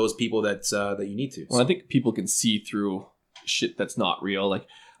reach those people that you need to. Well, I think people can see through shit that's not real. Like,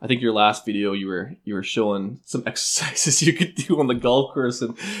 I think your last video, you were showing some exercises you could do on the golf course,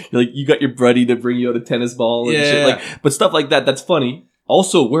 and you got your buddy to bring you out a tennis ball and shit. Yeah. Like, but stuff like that, that's funny.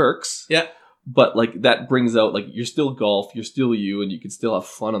 Also works. Yeah. But like that brings out, like, you're still golf, you're still you, and you can still have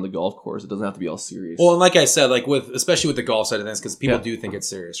fun on the golf course. It doesn't have to be all serious. Well, and like I said, especially with the golf side of things, because people Yeah. do think it's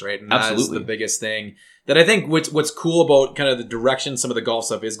serious, right? And that's Absolutely. the biggest thing that I think what's cool about kind of the direction some of the golf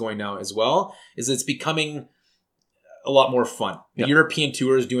stuff is going now as well, is it's becoming a lot more fun. Yeah. The European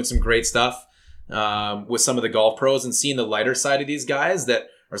Tour is doing some great stuff with some of the golf pros, and seeing the lighter side of these guys that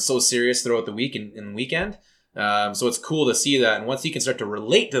are so serious throughout the week and weekend. So it's cool to see that. And once you can start to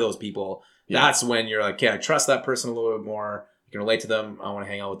relate to those people, that's when you're like, okay, I trust that person a little bit more. I can relate to them. I want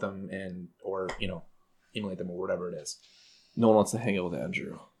to hang out with them or emulate them or whatever it is. No one wants to hang out with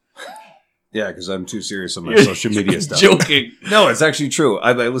Andrew. Yeah, because I'm too serious on my social media stuff. Joking. No, it's actually true.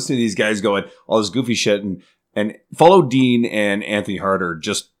 I listen to these guys going all this goofy shit and follow Dean and Anthony Harder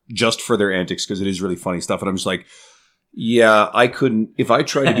just for their antics because it is really funny stuff. And I'm just like, yeah, I couldn't. If I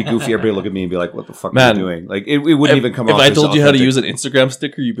tried to be goofy, everybody look at me and be like, "What the fuck are you doing?" Like it wouldn't even come off. If I told you how to authentic. use an Instagram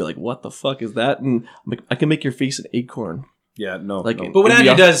sticker, you'd be like, "What the fuck is that?" And I'm like, I can make your face an acorn. Yeah, no. Like, no. But what It'd be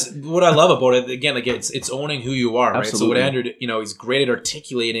Andrew off- does, what I love about it, again, like it's owning who you are, right? So what Absolutely. Andrew, he's great at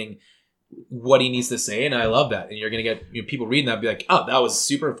articulating what he needs to say, and I love that. And you're going to get people reading that and be like, oh, that was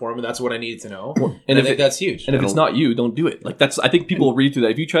super informative. That's what I needed to know. And I think that's huge. And if it's not you, don't do it. Like I think people will read through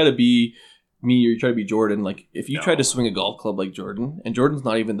that. If you try to be me or you try to be Jordan, like if you try to swing a golf club like Jordan, and Jordan's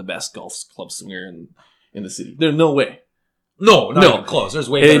not even the best golf club swinger in the city. There's no way. No, not even close. There's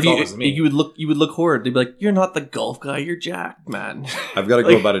way And better if golfers than me. you would look horrid. They'd be like, "You're not the golf guy. You're Jack, man." I've got to go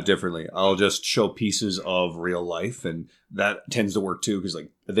Like- about it differently. I'll just show pieces of real life, and that tends to work too. Because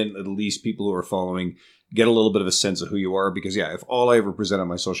like then at least people who are following get a little bit of a sense of who you are. Because if all I ever present on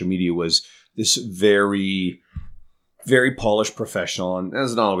my social media was this very, very polished professional, and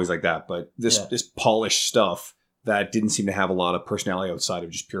it's not always like that, but this polished stuff that didn't seem to have a lot of personality outside of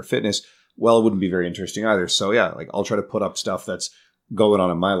just pure fitness, well, it wouldn't be very interesting either. So yeah, like I'll try to put up stuff that's going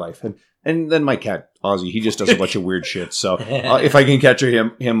on in my life, and then my cat Ozzy, he just does a bunch of weird shit. So if I can catch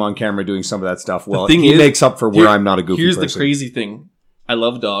him on camera doing some of that stuff, well, thing he is, makes up for where I'm not a goofy Here's person. the crazy thing. I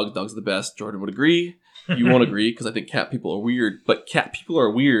love dogs. Dogs are the best. Jordan would agree. You won't agree because I think cat people are weird. But cat people are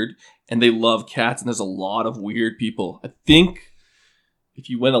weird and they love cats. And there's a lot of weird people. I think if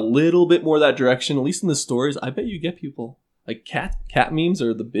you went a little bit more that direction, at least in the stories, I bet you get people. Like cat memes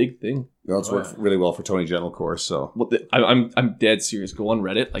are the big thing. That's worked really well for Tony Gentilcourse. So I'm dead serious. Go on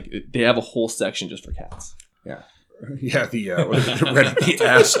Reddit. Like they have a whole section just for cats. yeah, the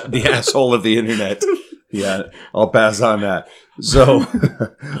asshole of the internet. Yeah, I'll pass on that. So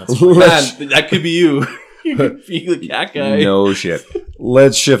let's- Man, that could be you. You could be the cat guy. no shit.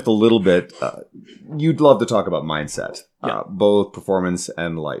 Let's shift a little bit. You'd love to talk about mindset, both performance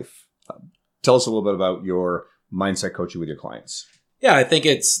and life. Tell us a little bit about your mindset coaching with your clients. Yeah, I think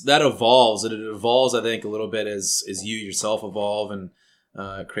that evolves. It evolves, I think, a little bit as you yourself evolve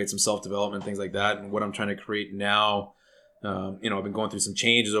and create some self-development, things like that. And what I'm trying to create now, I've been going through some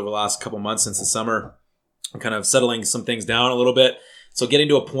changes over the last couple months since the summer. I'm kind of settling some things down a little bit. So getting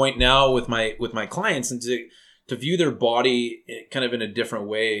to a point now with my clients and to view their body kind of in a different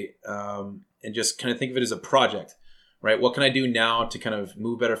way, and just kind of think of it as a project, right? What can I do now to kind of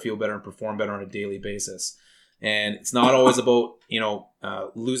move better, feel better, and perform better on a daily basis? And it's not always about,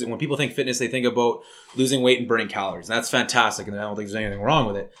 losing. When people think fitness, they think about losing weight and burning calories. And that's fantastic. And I don't think there's anything wrong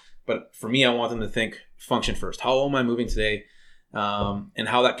with it. But for me, I want them to think function first. How am I moving today? And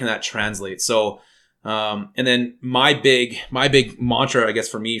how that translate? So, and then my big mantra, I guess,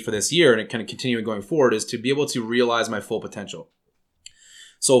 for me for this year and it kind of continuing going forward is to be able to realize my full potential.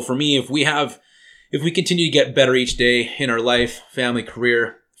 So for me, if we continue to get better each day in our life, family,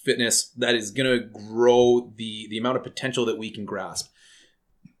 career, fitness, that is going to grow the amount of potential that we can grasp.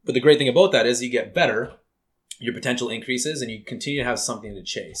 But the great thing about that is you get better, your potential increases, and you continue to have something to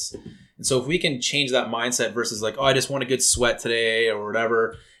chase. And so if we can change that mindset versus like, oh, I just want a good sweat today or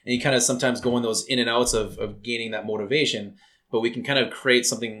whatever, and you kind of sometimes go in those in and outs of gaining that motivation, but we can kind of create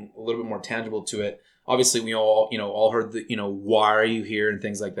something a little bit more tangible to it. Obviously, we all heard the, why are you here and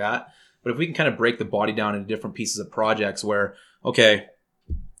things like that. But if we can kind of break the body down into different pieces of projects where, okay,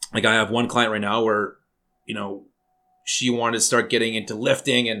 like I have one client right now where, she wanted to start getting into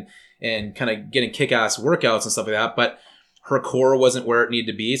lifting and kind of getting kick-ass workouts and stuff like that, but her core wasn't where it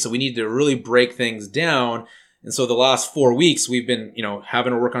needed to be. So we needed to really break things down. And so the last 4 weeks we've been,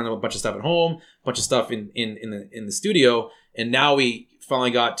 having to work on a bunch of stuff at home, a bunch of stuff in the studio. And now we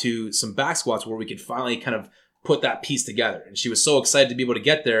finally got to some back squats where we could finally kind of put that piece together. And she was so excited to be able to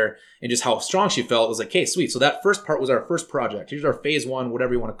get there and just how strong she felt. It was like, okay, sweet. So that first part was our first project. Here's our phase 1,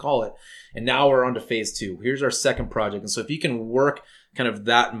 whatever you want to call it. And now we're on to phase 2. Here's our second project. And so if you can work kind of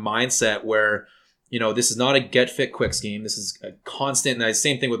that mindset where, this is not a get fit quick scheme. This is a constant, and the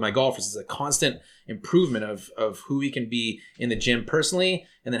same thing with my golfers, is a constant improvement of who we can be in the gym personally.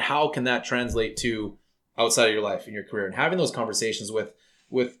 And then how can that translate to outside of your life and your career, and having those conversations with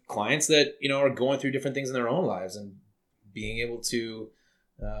clients that, are going through different things in their own lives and being able to,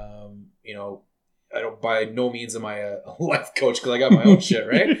 I don't, by no means am I a life coach because I got my own shit,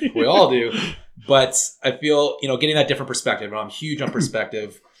 right? We all do. But I feel, getting that different perspective, and I'm huge on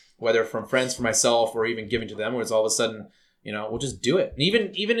perspective, whether from friends, for myself, or even giving to them, where it's all of a sudden, we'll just do it. And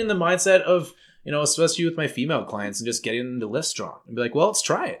even in the mindset of, especially with my female clients, and just getting them to lift strong and be like, well, let's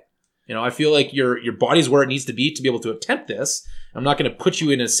try it. I feel like your body's where it needs to be able to attempt this. I'm not going to put you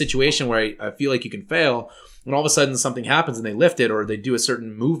in a situation where I feel like you can fail. When all of a sudden something happens and they lift it or they do a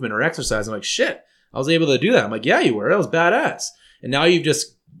certain movement or exercise, I'm like, shit, I was able to do that. I'm like, yeah, you were. That was badass. And now you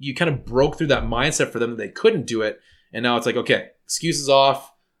kind of broke through that mindset for them that they couldn't do it. And now it's like, okay, excuses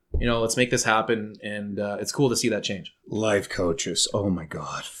off. Let's make this happen. And it's cool to see that change. Life coaches. Oh my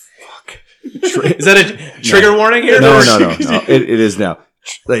God. Fuck. Is that a trigger warning here? No. It is now.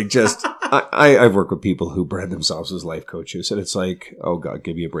 Like, just, I've worked with people who brand themselves as life coaches, and it's like, oh God,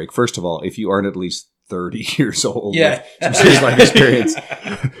 give me a break. First of all, if you aren't at least 30 years old, yeah, with some serious life experience,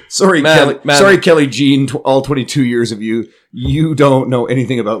 sorry, Kelly Jean, all 22 years of you don't know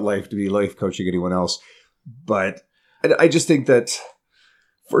anything about life to be life coaching anyone else. But I just think that,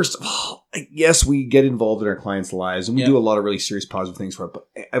 first of all, yes, we get involved in our clients' lives, and we do a lot of really serious positive things for it, but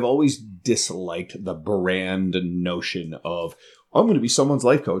I've always disliked the brand and notion of, I'm going to be someone's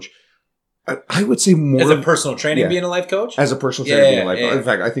life coach. I would say more... As a personal training being a life coach? As a personal trainer being a life coach. In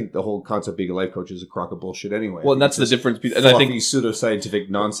fact, I think the whole concept of being a life coach is a crock of bullshit anyway. Well, and that's the difference. And I think pseudoscientific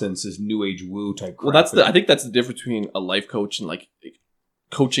nonsense is new age woo type crap. Well, I think that's the difference between a life coach and like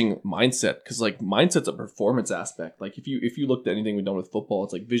coaching mindset, because like mindset's a performance aspect. Like if you looked at anything we've done with football,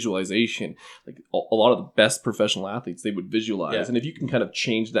 it's like visualization. Like a lot of the best professional athletes, they would visualize, and if you can kind of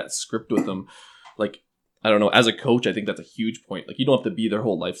change that script with them, like, I don't know, as a coach, I think that's a huge point. Like, you don't have to be their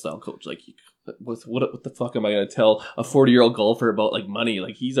whole lifestyle coach. Like, what the fuck am I going to tell a 40-year-old golfer about, like, money?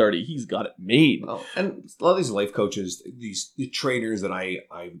 Like, he's got it made. Well, and a lot of these life coaches, these trainers that I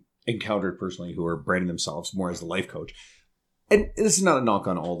encountered personally who are branding themselves more as a life coach, and this is not a knock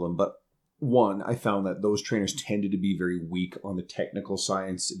on all of them, but one, I found that those trainers tended to be very weak on the technical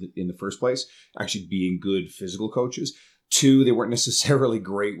science in the first place, actually being good physical coaches. Two, they weren't necessarily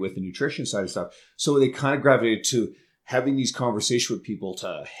great with the nutrition side of stuff. So they kind of gravitated to having these conversations with people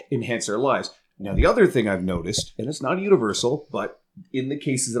to enhance their lives. Now, the other thing I've noticed, and it's not universal, but in the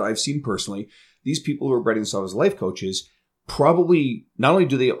cases that I've seen personally, these people who are branding themselves as life coaches probably, not only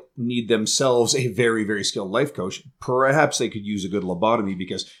do they need themselves a very, very skilled life coach, perhaps they could use a good lobotomy,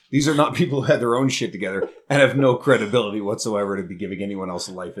 because these are not people who have their own shit together and have no credibility whatsoever to be giving anyone else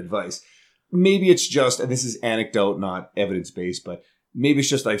life advice. Maybe it's just, and this is anecdote, not evidence-based, but maybe it's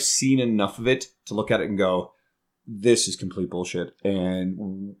just I've seen enough of it to look at it and go, this is complete bullshit.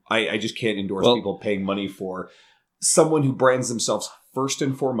 And I just can't endorse people paying money for someone who brands themselves first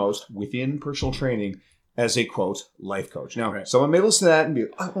and foremost within personal training as a, quote, life coach. Now, someone may listen to that and be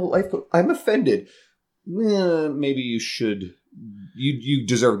like, oh, well, life coach, I'm offended. Maybe you should... You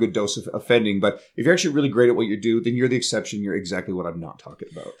deserve a good dose of offending, but if you're actually really great at what you do, then you're the exception. You're exactly what I'm not talking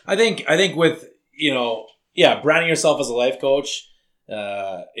about. I think with, branding yourself as a life coach,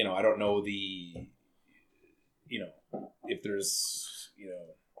 I don't know if there's,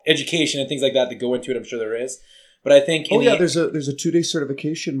 education and things like that go into it. I'm sure there is. But I think... there's a 2-day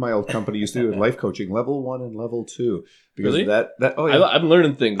certification my old company used to do in life coaching, level 1 and level 2. Because really? I'm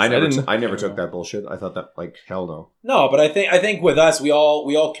learning things. I never took that bullshit. I thought that, like, hell no. No, but I think with us, we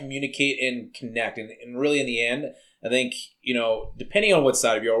all communicate and connect. And really, in the end, I think, depending on what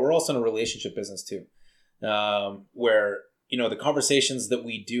side of you are, we're also in a relationship business too. Where, the conversations that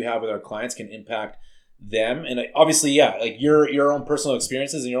we do have with our clients can impact them. And obviously, like your own personal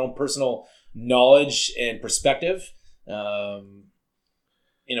experiences and your own personal knowledge and perspective,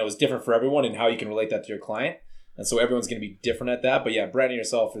 is different for everyone, and how you can relate that to your client. And so everyone's going to be different at that. But yeah, branding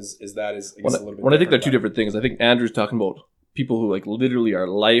yourself is a little bit. When I think they're two different things. I think Andrew's talking about people who like literally are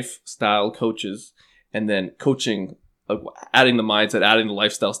lifestyle coaches, and then coaching, adding the mindset, adding the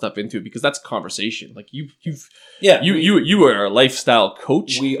lifestyle stuff into it, because that's conversation. Like you are a lifestyle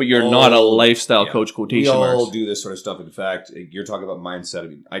coach, but you're not a lifestyle coach. Quotation marks. We all do this sort of stuff. In fact, you're talking about mindset. I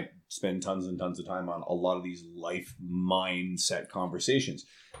mean, I spend tons and tons of time on a lot of these life mindset conversations.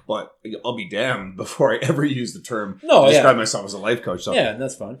 But I'll be damned before I ever use the term to describe myself as a life coach. So,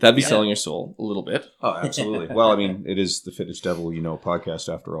 that's fun. That'd be selling your soul a little bit. Oh, absolutely. Well, I mean, it is the Fitness Devil,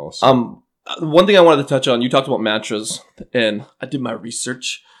 podcast after all. So. One thing I wanted to touch on, you talked about mantras, and I did my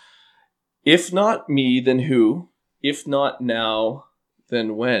research. If not me, then who? If not now,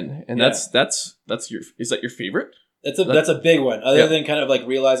 then when? And that's your. Is that your favorite? That's a big one. Other than kind of like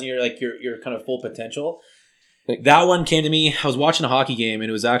realizing your kind of full potential. That one came to me. I was watching a hockey game, and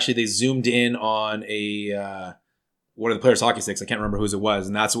it was actually they zoomed in on one of the players' hockey sticks. I can't remember whose it was,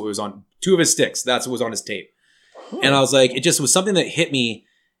 and that's what was on 2 of his sticks. That's what was on his tape. And I was like, it just was something that hit me,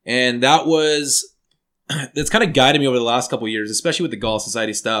 and that was that's kind of guided me over the last couple of years, especially with the Golf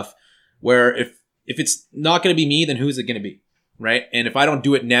Society stuff, where if it's not going to be me, then who's it going to be? Right. And if I don't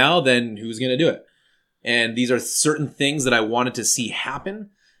do it now, then who's going to do it? And these are certain things that I wanted to see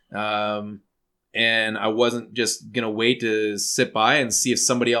happen. And I wasn't just going to wait to sit by and see if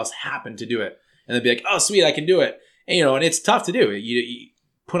somebody else happened to do it. And they'd be like, oh, sweet, I can do it. And, and it's tough to do. You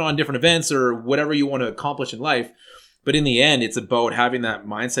put on different events or whatever you want to accomplish in life. But in the end, it's about having that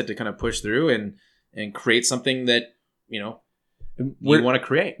mindset to kind of push through and create something that, you want to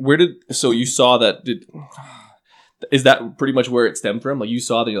create. So you saw that, is that pretty much where it stemmed from? Like you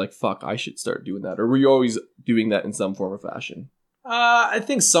saw that you're like, fuck, I should start doing that. Or were you always doing that in some form or fashion? I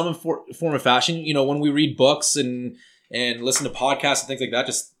think some form of fashion, when we read books and listen to podcasts and things like that,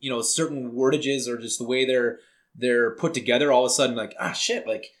 just, certain wordages or just the way they're put together, all of a sudden like, shit,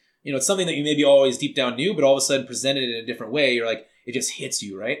 like, it's something that you maybe always deep down knew, but all of a sudden presented in a different way. You're like, it just hits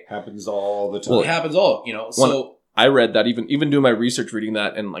you, right? Happens all the time. Well, it happens all, so. I read that even doing my research, reading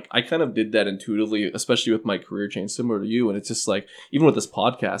that, and like I kind of did that intuitively, especially with my career change, similar to you. And it's just like, even with this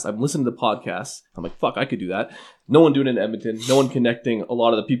podcast, I'm listening to podcasts. I'm like, fuck, I could do that. No one doing it in Edmonton. No one connecting a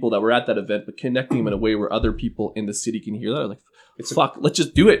lot of the people that were at that event, but connecting them in a way where other people in the city can hear that. I was like, fuck, let's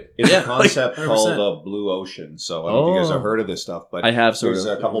just do it. It's a concept called Blue Ocean. So I don't know if you guys have heard of this stuff, but I have. There's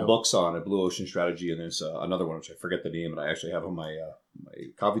a couple books on it, Blue Ocean Strategy, and there's another one which I forget the name, and I actually have on my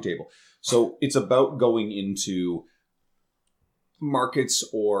coffee table. So it's about going into markets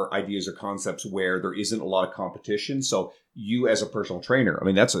or ideas or concepts where there isn't a lot of competition. So you as a personal trainer,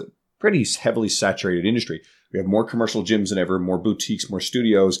 that's a pretty heavily saturated industry. We have more commercial gyms than ever, more boutiques, more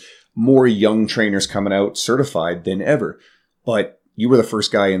studios, more young trainers coming out certified than ever. But you were the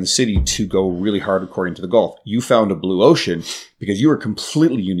first guy in the city to go really hard according to the golf. You found a blue ocean because you were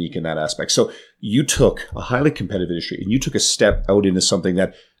completely unique in that aspect. So you took a highly competitive industry and you took a step out into something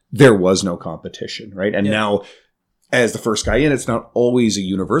that there was no competition, right? And now, as the first guy in, it's not always a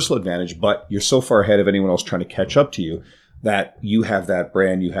universal advantage, but you're so far ahead of anyone else trying to catch up to you that you have that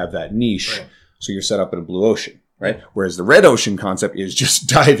brand, you have that niche. Right. So you're set up in a blue ocean, right? Yeah. Whereas the red ocean concept is just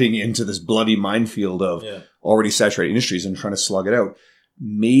diving into this bloody minefield of already saturated industries and trying to slug it out.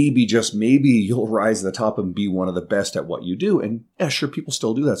 Maybe, just maybe, you'll rise to the top and be one of the best at what you do. And yeah, sure, people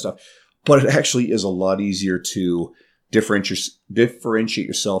still do that stuff. But it actually is a lot easier to differentiate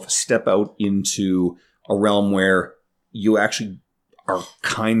yourself, step out into a realm where you actually are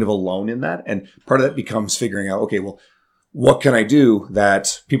kind of alone in that. And part of that becomes figuring out, okay, well, what can I do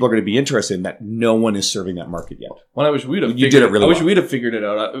that people are going to be interested in that no one is serving that market yet? Well, I wish we'd have figured it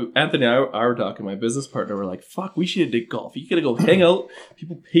out. Anthony and I were talking, my business partner, we're like, fuck, we should dig golf. You got to go hang out.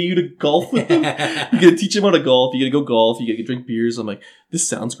 People pay you to golf with them. You got to teach them how to golf. You got to go golf. You got to drink beers. I'm like, this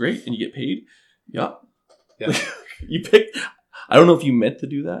sounds great. And you get paid. Yeah. You picked, I don't know if you meant to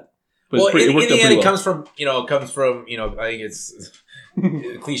do that. But in the end, it comes from, I think it's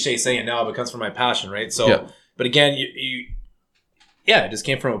a cliche saying it now, but it comes from my passion, right? So, but again, it just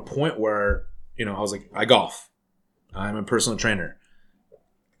came from a point where, I was like, I golf. I'm a personal trainer.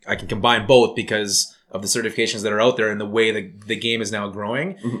 I can combine both because of the certifications that are out there and the way the game is now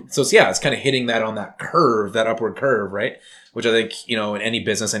growing. Mm-hmm. So, it's kind of hitting that on that curve, that upward curve, right? Which I think, in any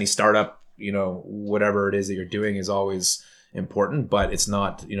business, any startup, whatever it is that you're doing is always important, but it's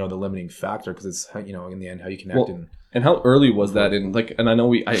not the limiting factor because it's in the end how you connect. And how early was that in and I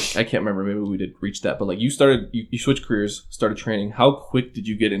know I can't remember, maybe we did reach that, but like you switched careers, started training. How quick did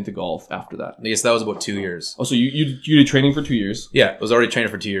you get into golf after that? Yes, that was about 2 years. Oh, so you did training for 2 years? Yeah, I was already training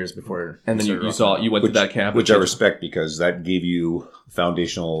for 2 years before. And then you went to that camp, which I respect because that gave you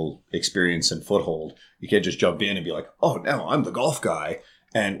foundational experience and foothold. You can't just jump in and be like, oh, now I'm the golf guy.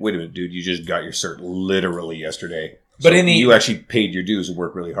 And wait a minute, dude, you just got your cert literally yesterday. But you actually paid your dues and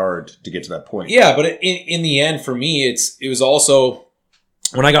worked really hard to get to that point. Yeah, but in the end, for me, it was also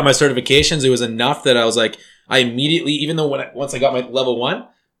when I got my certifications, it was enough that I was like, I immediately, even though once I got my level 1,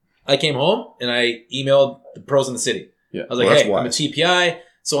 I came home and I emailed the pros in the city. Yeah, I was like, hey, I'm a TPI,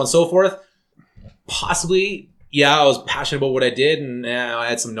 so on and so forth. Possibly, I was passionate about what I did and I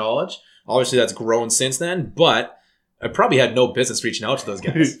had some knowledge. Obviously, that's grown since then, but I probably had no business reaching out to those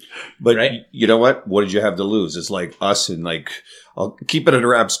guys. But right? You know what? What did you have to lose? It's like us and I'll keep it under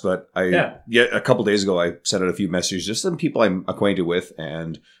wraps, but a couple days ago, I sent out a few messages, just some people I'm acquainted with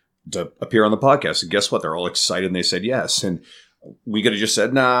and to appear on the podcast. And guess what? They're all excited and they said yes. And we could have just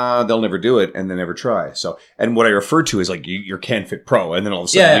said, nah, they'll never do it and they never try. So, and what I refer to is like you're CanFit Pro. And then all of a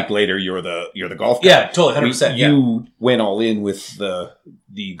sudden a week later, you're the golf guy. Yeah, totally. 100%. You went all in with the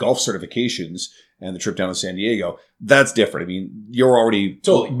golf certifications and the trip down to San Diego. That's different. I mean, you're already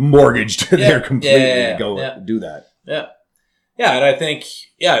totally mortgaged there completely to go do that. Yeah. Yeah. And I think,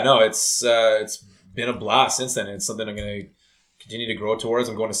 it's been a blast since then. And it's something I'm going to continue to grow towards.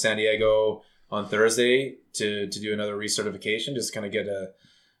 I'm going to San Diego on Thursday to do another recertification, just kind of get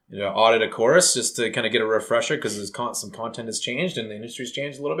audit a course, just to kind of get a refresher, because some content has changed and the industry's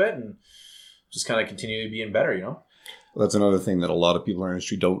changed a little bit, and just kind of continue to being better, Well, that's another thing that a lot of people in our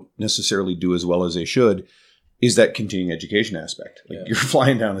industry don't necessarily do as well as they should, is that continuing education aspect. Like, you're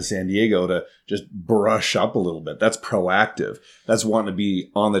flying down to San Diego to just brush up a little bit. That's proactive. That's wanting to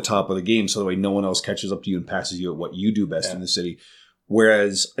be on the top of the game so that way no one else catches up to you and passes you at what you do best in the city.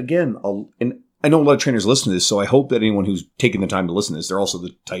 Whereas, again, and I know a lot of trainers listen to this, so I hope that anyone who's taking the time to listen to this, they're also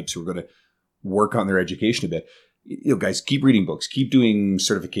the types who are going to work on their education a bit. Guys, keep reading books, keep doing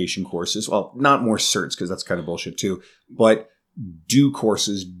certification courses. Well, not more certs, because that's kind of bullshit too, but do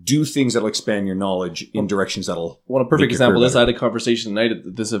courses, do things that'll expand your knowledge in directions that'll... Well, a perfect example is I had a conversation tonight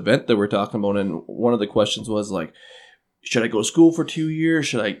at this event that we're talking about, and one of the questions was like, should I go to school for 2 years?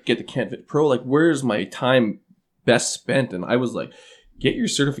 Should I get the CanFit Pro? Like, where's my time best spent? And I was like, get your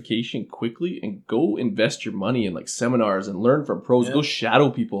certification quickly and go invest your money in like seminars and learn from pros. Go shadow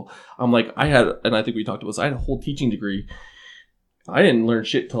people. I'm like, and I think we talked about this, I had a whole teaching degree. I didn't learn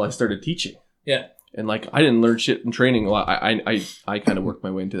shit till I started teaching. Yeah. And like, I didn't learn shit in training. Well, I kind of worked my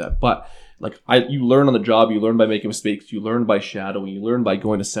way into that. But like, you learn on the job, you learn by making mistakes, you learn by shadowing, you learn by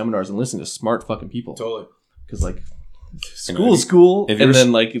going to seminars and listening to smart fucking people. Totally. Because like, school, and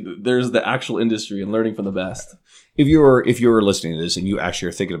then like, there's the actual industry and learning from the best. If you're listening to this and you actually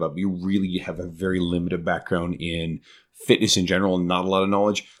are thinking about, you really have a very limited background in fitness in general and not a lot of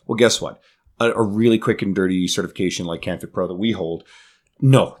knowledge, well, guess what? A really quick and dirty certification like CanFit Pro that we hold,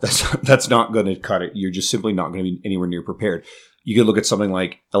 no, that's not going to cut it. You're just simply not going to be anywhere near prepared. You could look at something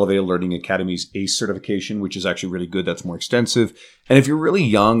like Elevated Learning Academy's ACE certification, which is actually really good. That's more extensive. And if you're really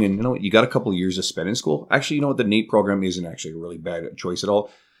young and you got a couple of years to spend in school, actually, the NAEP program isn't actually a really bad choice at all.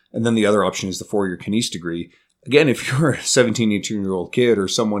 And then the other option is the 4-year Kines degree. Again, if you're a 17, 18-year-old kid or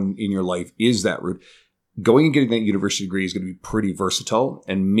someone in your life is that route, going and getting that university degree is going to be pretty versatile.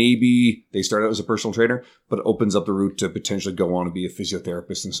 And maybe they start out as a personal trainer, but it opens up the route to potentially go on and be a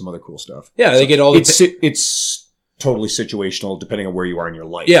physiotherapist and some other cool stuff. Yeah, they get all it's totally situational depending on where you are in your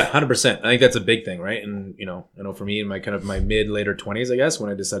life. Yeah, 100%. I think that's a big thing, right? And, I know for me in my kind of my later 20s, I guess,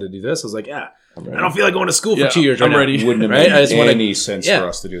 when I decided to do this, I was like, I don't feel like going to school for 2 years right now. I'm ready. Wouldn't have right? made any sense for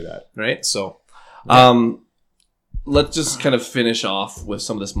us to do that. Right? So, let's just kind of finish off with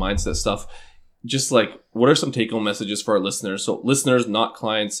some of this mindset stuff. Just like, what are some take-home messages for our listeners? So listeners, not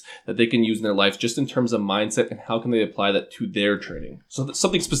clients, that they can use in their life just in terms of mindset, and how can they apply that to their training? So that's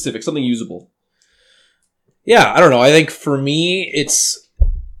something specific, something usable. Yeah, I don't know. I think for me, it's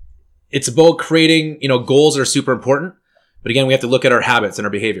about creating, goals are super important. But again, we have to look at our habits and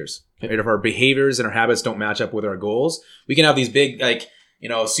our behaviors. Right? If our behaviors and our habits don't match up with our goals, we can have these big,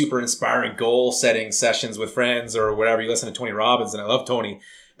 super inspiring goal setting sessions with friends or whatever. You listen to Tony Robbins, and I love Tony.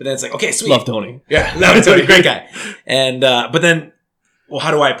 But then it's like, okay, sweet. Love Tony. Yeah, love Tony. Great guy. And, but then, well,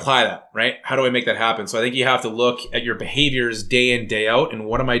 how do I apply that, right? How do I make that happen? So I think you have to look at your behaviors day in, day out. And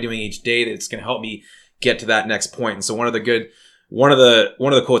what am I doing each day that's going to help me get to that next point? And so one of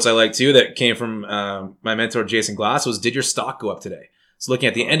the quotes I like too that came from my mentor Jason Glass was, did your stock go up today? So looking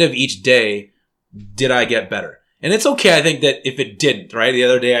at the end of each day, did I get better? And it's okay, I think, that if it didn't, right? The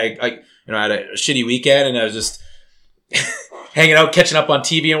other day I had a shitty weekend and I was just hanging out, catching up on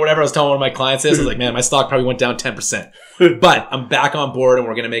TV and whatever. I was telling one of my clients this. I was like, man, my stock probably went down 10%. But I'm back on board and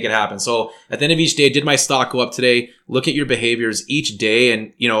we're going to make it happen. So at the end of each day, did my stock go up today? Look at your behaviors each day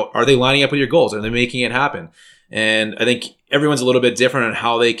and, are they lining up with your goals? Are they making it happen? And I think everyone's a little bit different on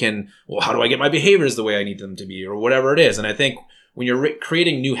how they can, how do I get my behaviors the way I need them to be or whatever it is? And I think when you're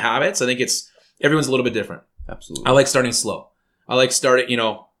creating new habits, I think everyone's a little bit different. Absolutely. I like starting slow. I like starting,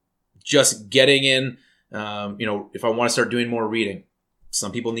 just getting in. If I want to start doing more reading,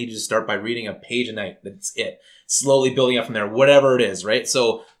 some people need to start by reading a page a night. That's it. Slowly building up from there, whatever it is, right?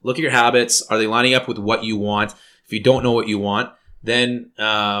 So look at your habits. Are they lining up with what you want? If you don't know what you want, then,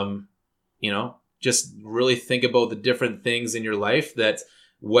 just really think about the different things in your life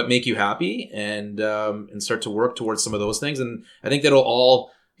what make you happy and start to work towards some of those things. And I think that'll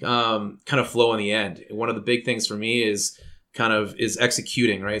all, kind of flow in the end. One of the big things for me is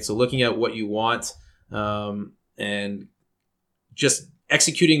executing, right? So looking at what you want, and just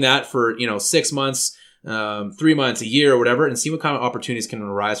executing that for, 6 months, 3 months, a year or whatever, and see what kind of opportunities can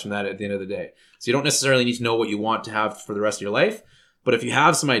arise from that at the end of the day. So you don't necessarily need to know what you want to have for the rest of your life, but if you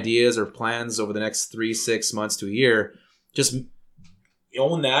have some ideas or plans over the next 3, 6 months to a year, just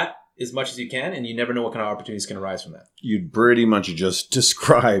own that as much as you can, and you never know what kind of opportunities can arise from that. You'd pretty much just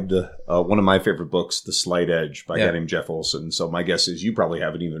described one of my favorite books, The Slight Edge, by a guy named Jeff Olson. So my guess is you probably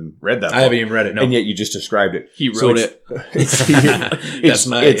haven't even read that book. I haven't even read it, no. And yet you just described it. He wrote it. It's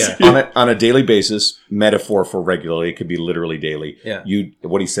on a daily basis, metaphor for regularly. It could be literally daily. Yeah.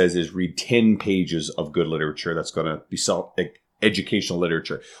 What he says is read 10 pages of good literature that's going to be educational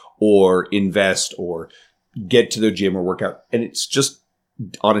literature, or invest, or get to the gym or work out. And it's just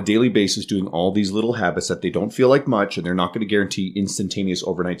on a daily basis doing all these little habits that they don't feel like much, and they're not going to guarantee instantaneous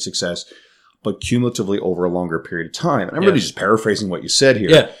overnight success, but cumulatively over a longer period of time. And I'm really just paraphrasing what you said here.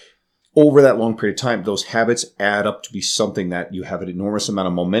 Yeah. Over that long period of time, those habits add up to be something that you have an enormous amount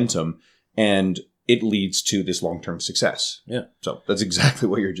of momentum, and it leads to this long-term success. Yeah. So that's exactly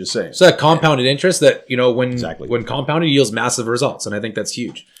what you're just saying. So that compounded interest that, Exactly. when compounded yields massive results. And I think that's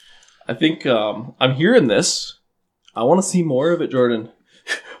huge. I think I'm hearing this. I want to see more of it, Jordan.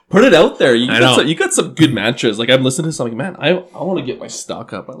 Put it out there. You got some good mantras. Like, I'm listening to something, man, I want to get my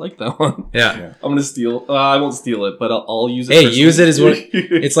stock up. I like that one. Yeah. I'm going to steal. I won't steal it, but I'll use it. Hey, use it as what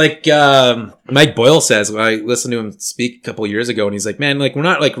it's like. Mike Boyle says when I listened to him speak a couple years ago, and he's like, "Man, like we're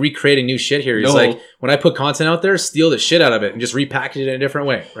not like recreating new shit here." He's like, "When I put content out there, steal the shit out of it and just repackage it in a different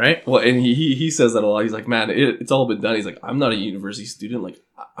way." Right? Well, and he says that a lot. He's like, "Man, it's all been done." He's like, "I'm not a university student. Like,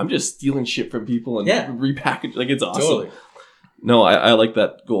 I'm just stealing shit from people and repackage. Like, it's awesome." Totally. No, I like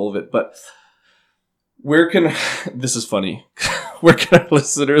that goal of it, but this is funny. Where can our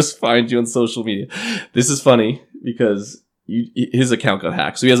listeners find you on social media? This is funny because his account got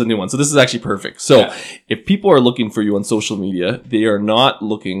hacked, so he has a new one. So this is actually perfect. So if people are looking for you on social media, they are not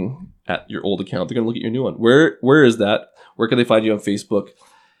looking at your old account. They're going to look at your new one. Where is that? Where can they find you on Facebook?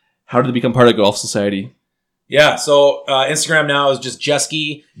 How did they become part of Golf Society? Yeah, so Instagram now is just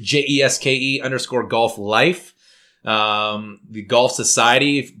Jeske, JESKE _golf life. The Golf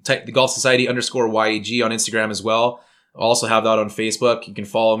Society, type the Golf Society _YEG on Instagram as well. I also have that on Facebook. You can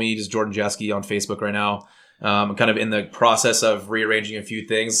follow me, just Jordan Jeske on Facebook right now. I'm kind of in the process of rearranging a few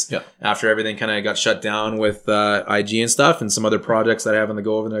things after everything kind of got shut down with IG and stuff, and some other projects that I have on the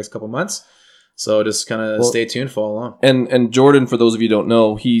go over the next couple of months. So just kind of stay tuned, follow along. And Jordan, for those of you who don't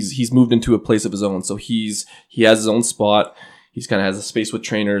know, he's moved into a place of his own. So he has his own spot. He's kind of has a space with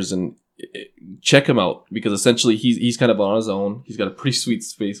trainers, and check him out because essentially he's kind of on his own. He's got a pretty sweet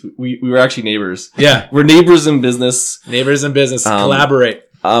space. We were actually neighbors. Yeah, we're neighbors in business. Collaborate.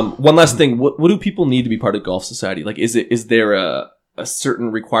 One last thing. What do people need to be part of Golf Society? Like, is there a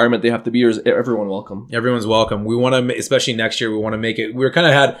certain requirement they have to be, or is everyone welcome? Everyone's welcome. We want to, especially next year, we want to make it. We were kind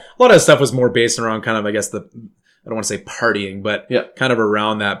of had a lot of stuff was more based around kind of, I guess I don't want to say partying, but kind of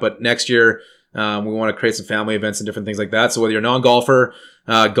around that. But next year, we want to create some family events and different things like that. So whether you're a non-golfer,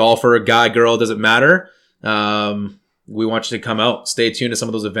 golfer, guy, girl, doesn't matter. We want you to come out. Stay tuned to some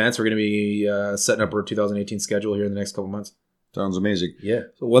of those events. We're going to be setting up our 2018 schedule here in the next couple months. Sounds amazing. Yeah.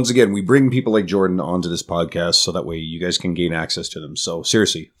 So once again, we bring people like Jordan onto this podcast so that way you guys can gain access to them. So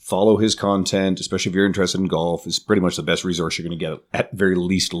seriously, follow his content, especially if you're interested in golf. It's pretty much the best resource you're going to get, at very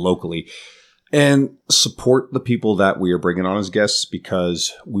least locally. And support the people that we are bringing on as guests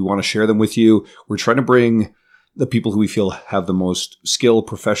because we want to share them with you. We're trying to bring the people who we feel have the most skill,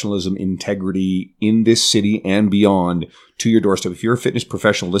 professionalism, integrity in this city and beyond to your doorstep. If you're a fitness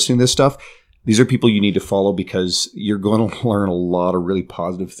professional listening to this stuff, these are people you need to follow because you're going to learn a lot of really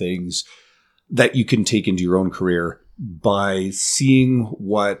positive things that you can take into your own career by seeing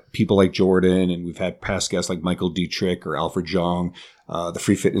what people like Jordan, and we've had past guests like Michael Dietrich or Alfred Jong, the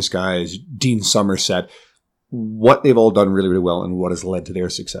free fitness guys, Dean Somerset, what they've all done really, really well and what has led to their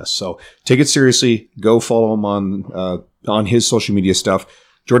success. So take it seriously. Go follow him on his social media stuff.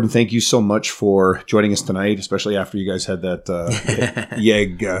 Jordan, thank you so much for joining us tonight, especially after you guys had that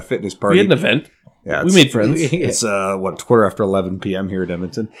YEG fitness party. We had an event. Yeah, we made friends. It's 11:15 p.m. here at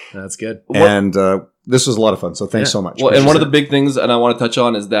Edmonton. That's good. And this was a lot of fun. So thanks so much. Well, and one of the big things, and I want to touch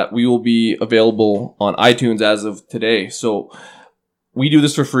on, is that we will be available on iTunes as of today. So we do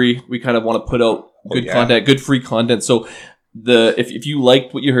this for free. We kind of want to put out good content, good free content. So if you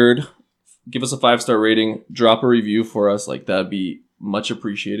liked what you heard, give us a 5-star rating, drop a review for us. Like, that'd be much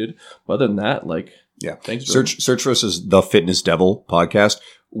appreciated. But other than that, thanks. Search for us as the Fitness Devil Podcast.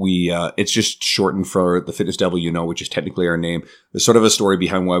 It's just shortened for the Fitness Devil, which is technically our name. There's sort of a story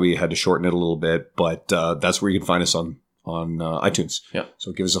behind why we had to shorten it a little bit, but that's where you can find us on iTunes. Yeah.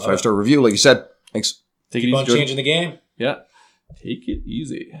 So give us a 5-star review, like you said. Thanks. Take it Keep easy, on Jordan. changing the game. Yeah. Take it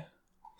easy.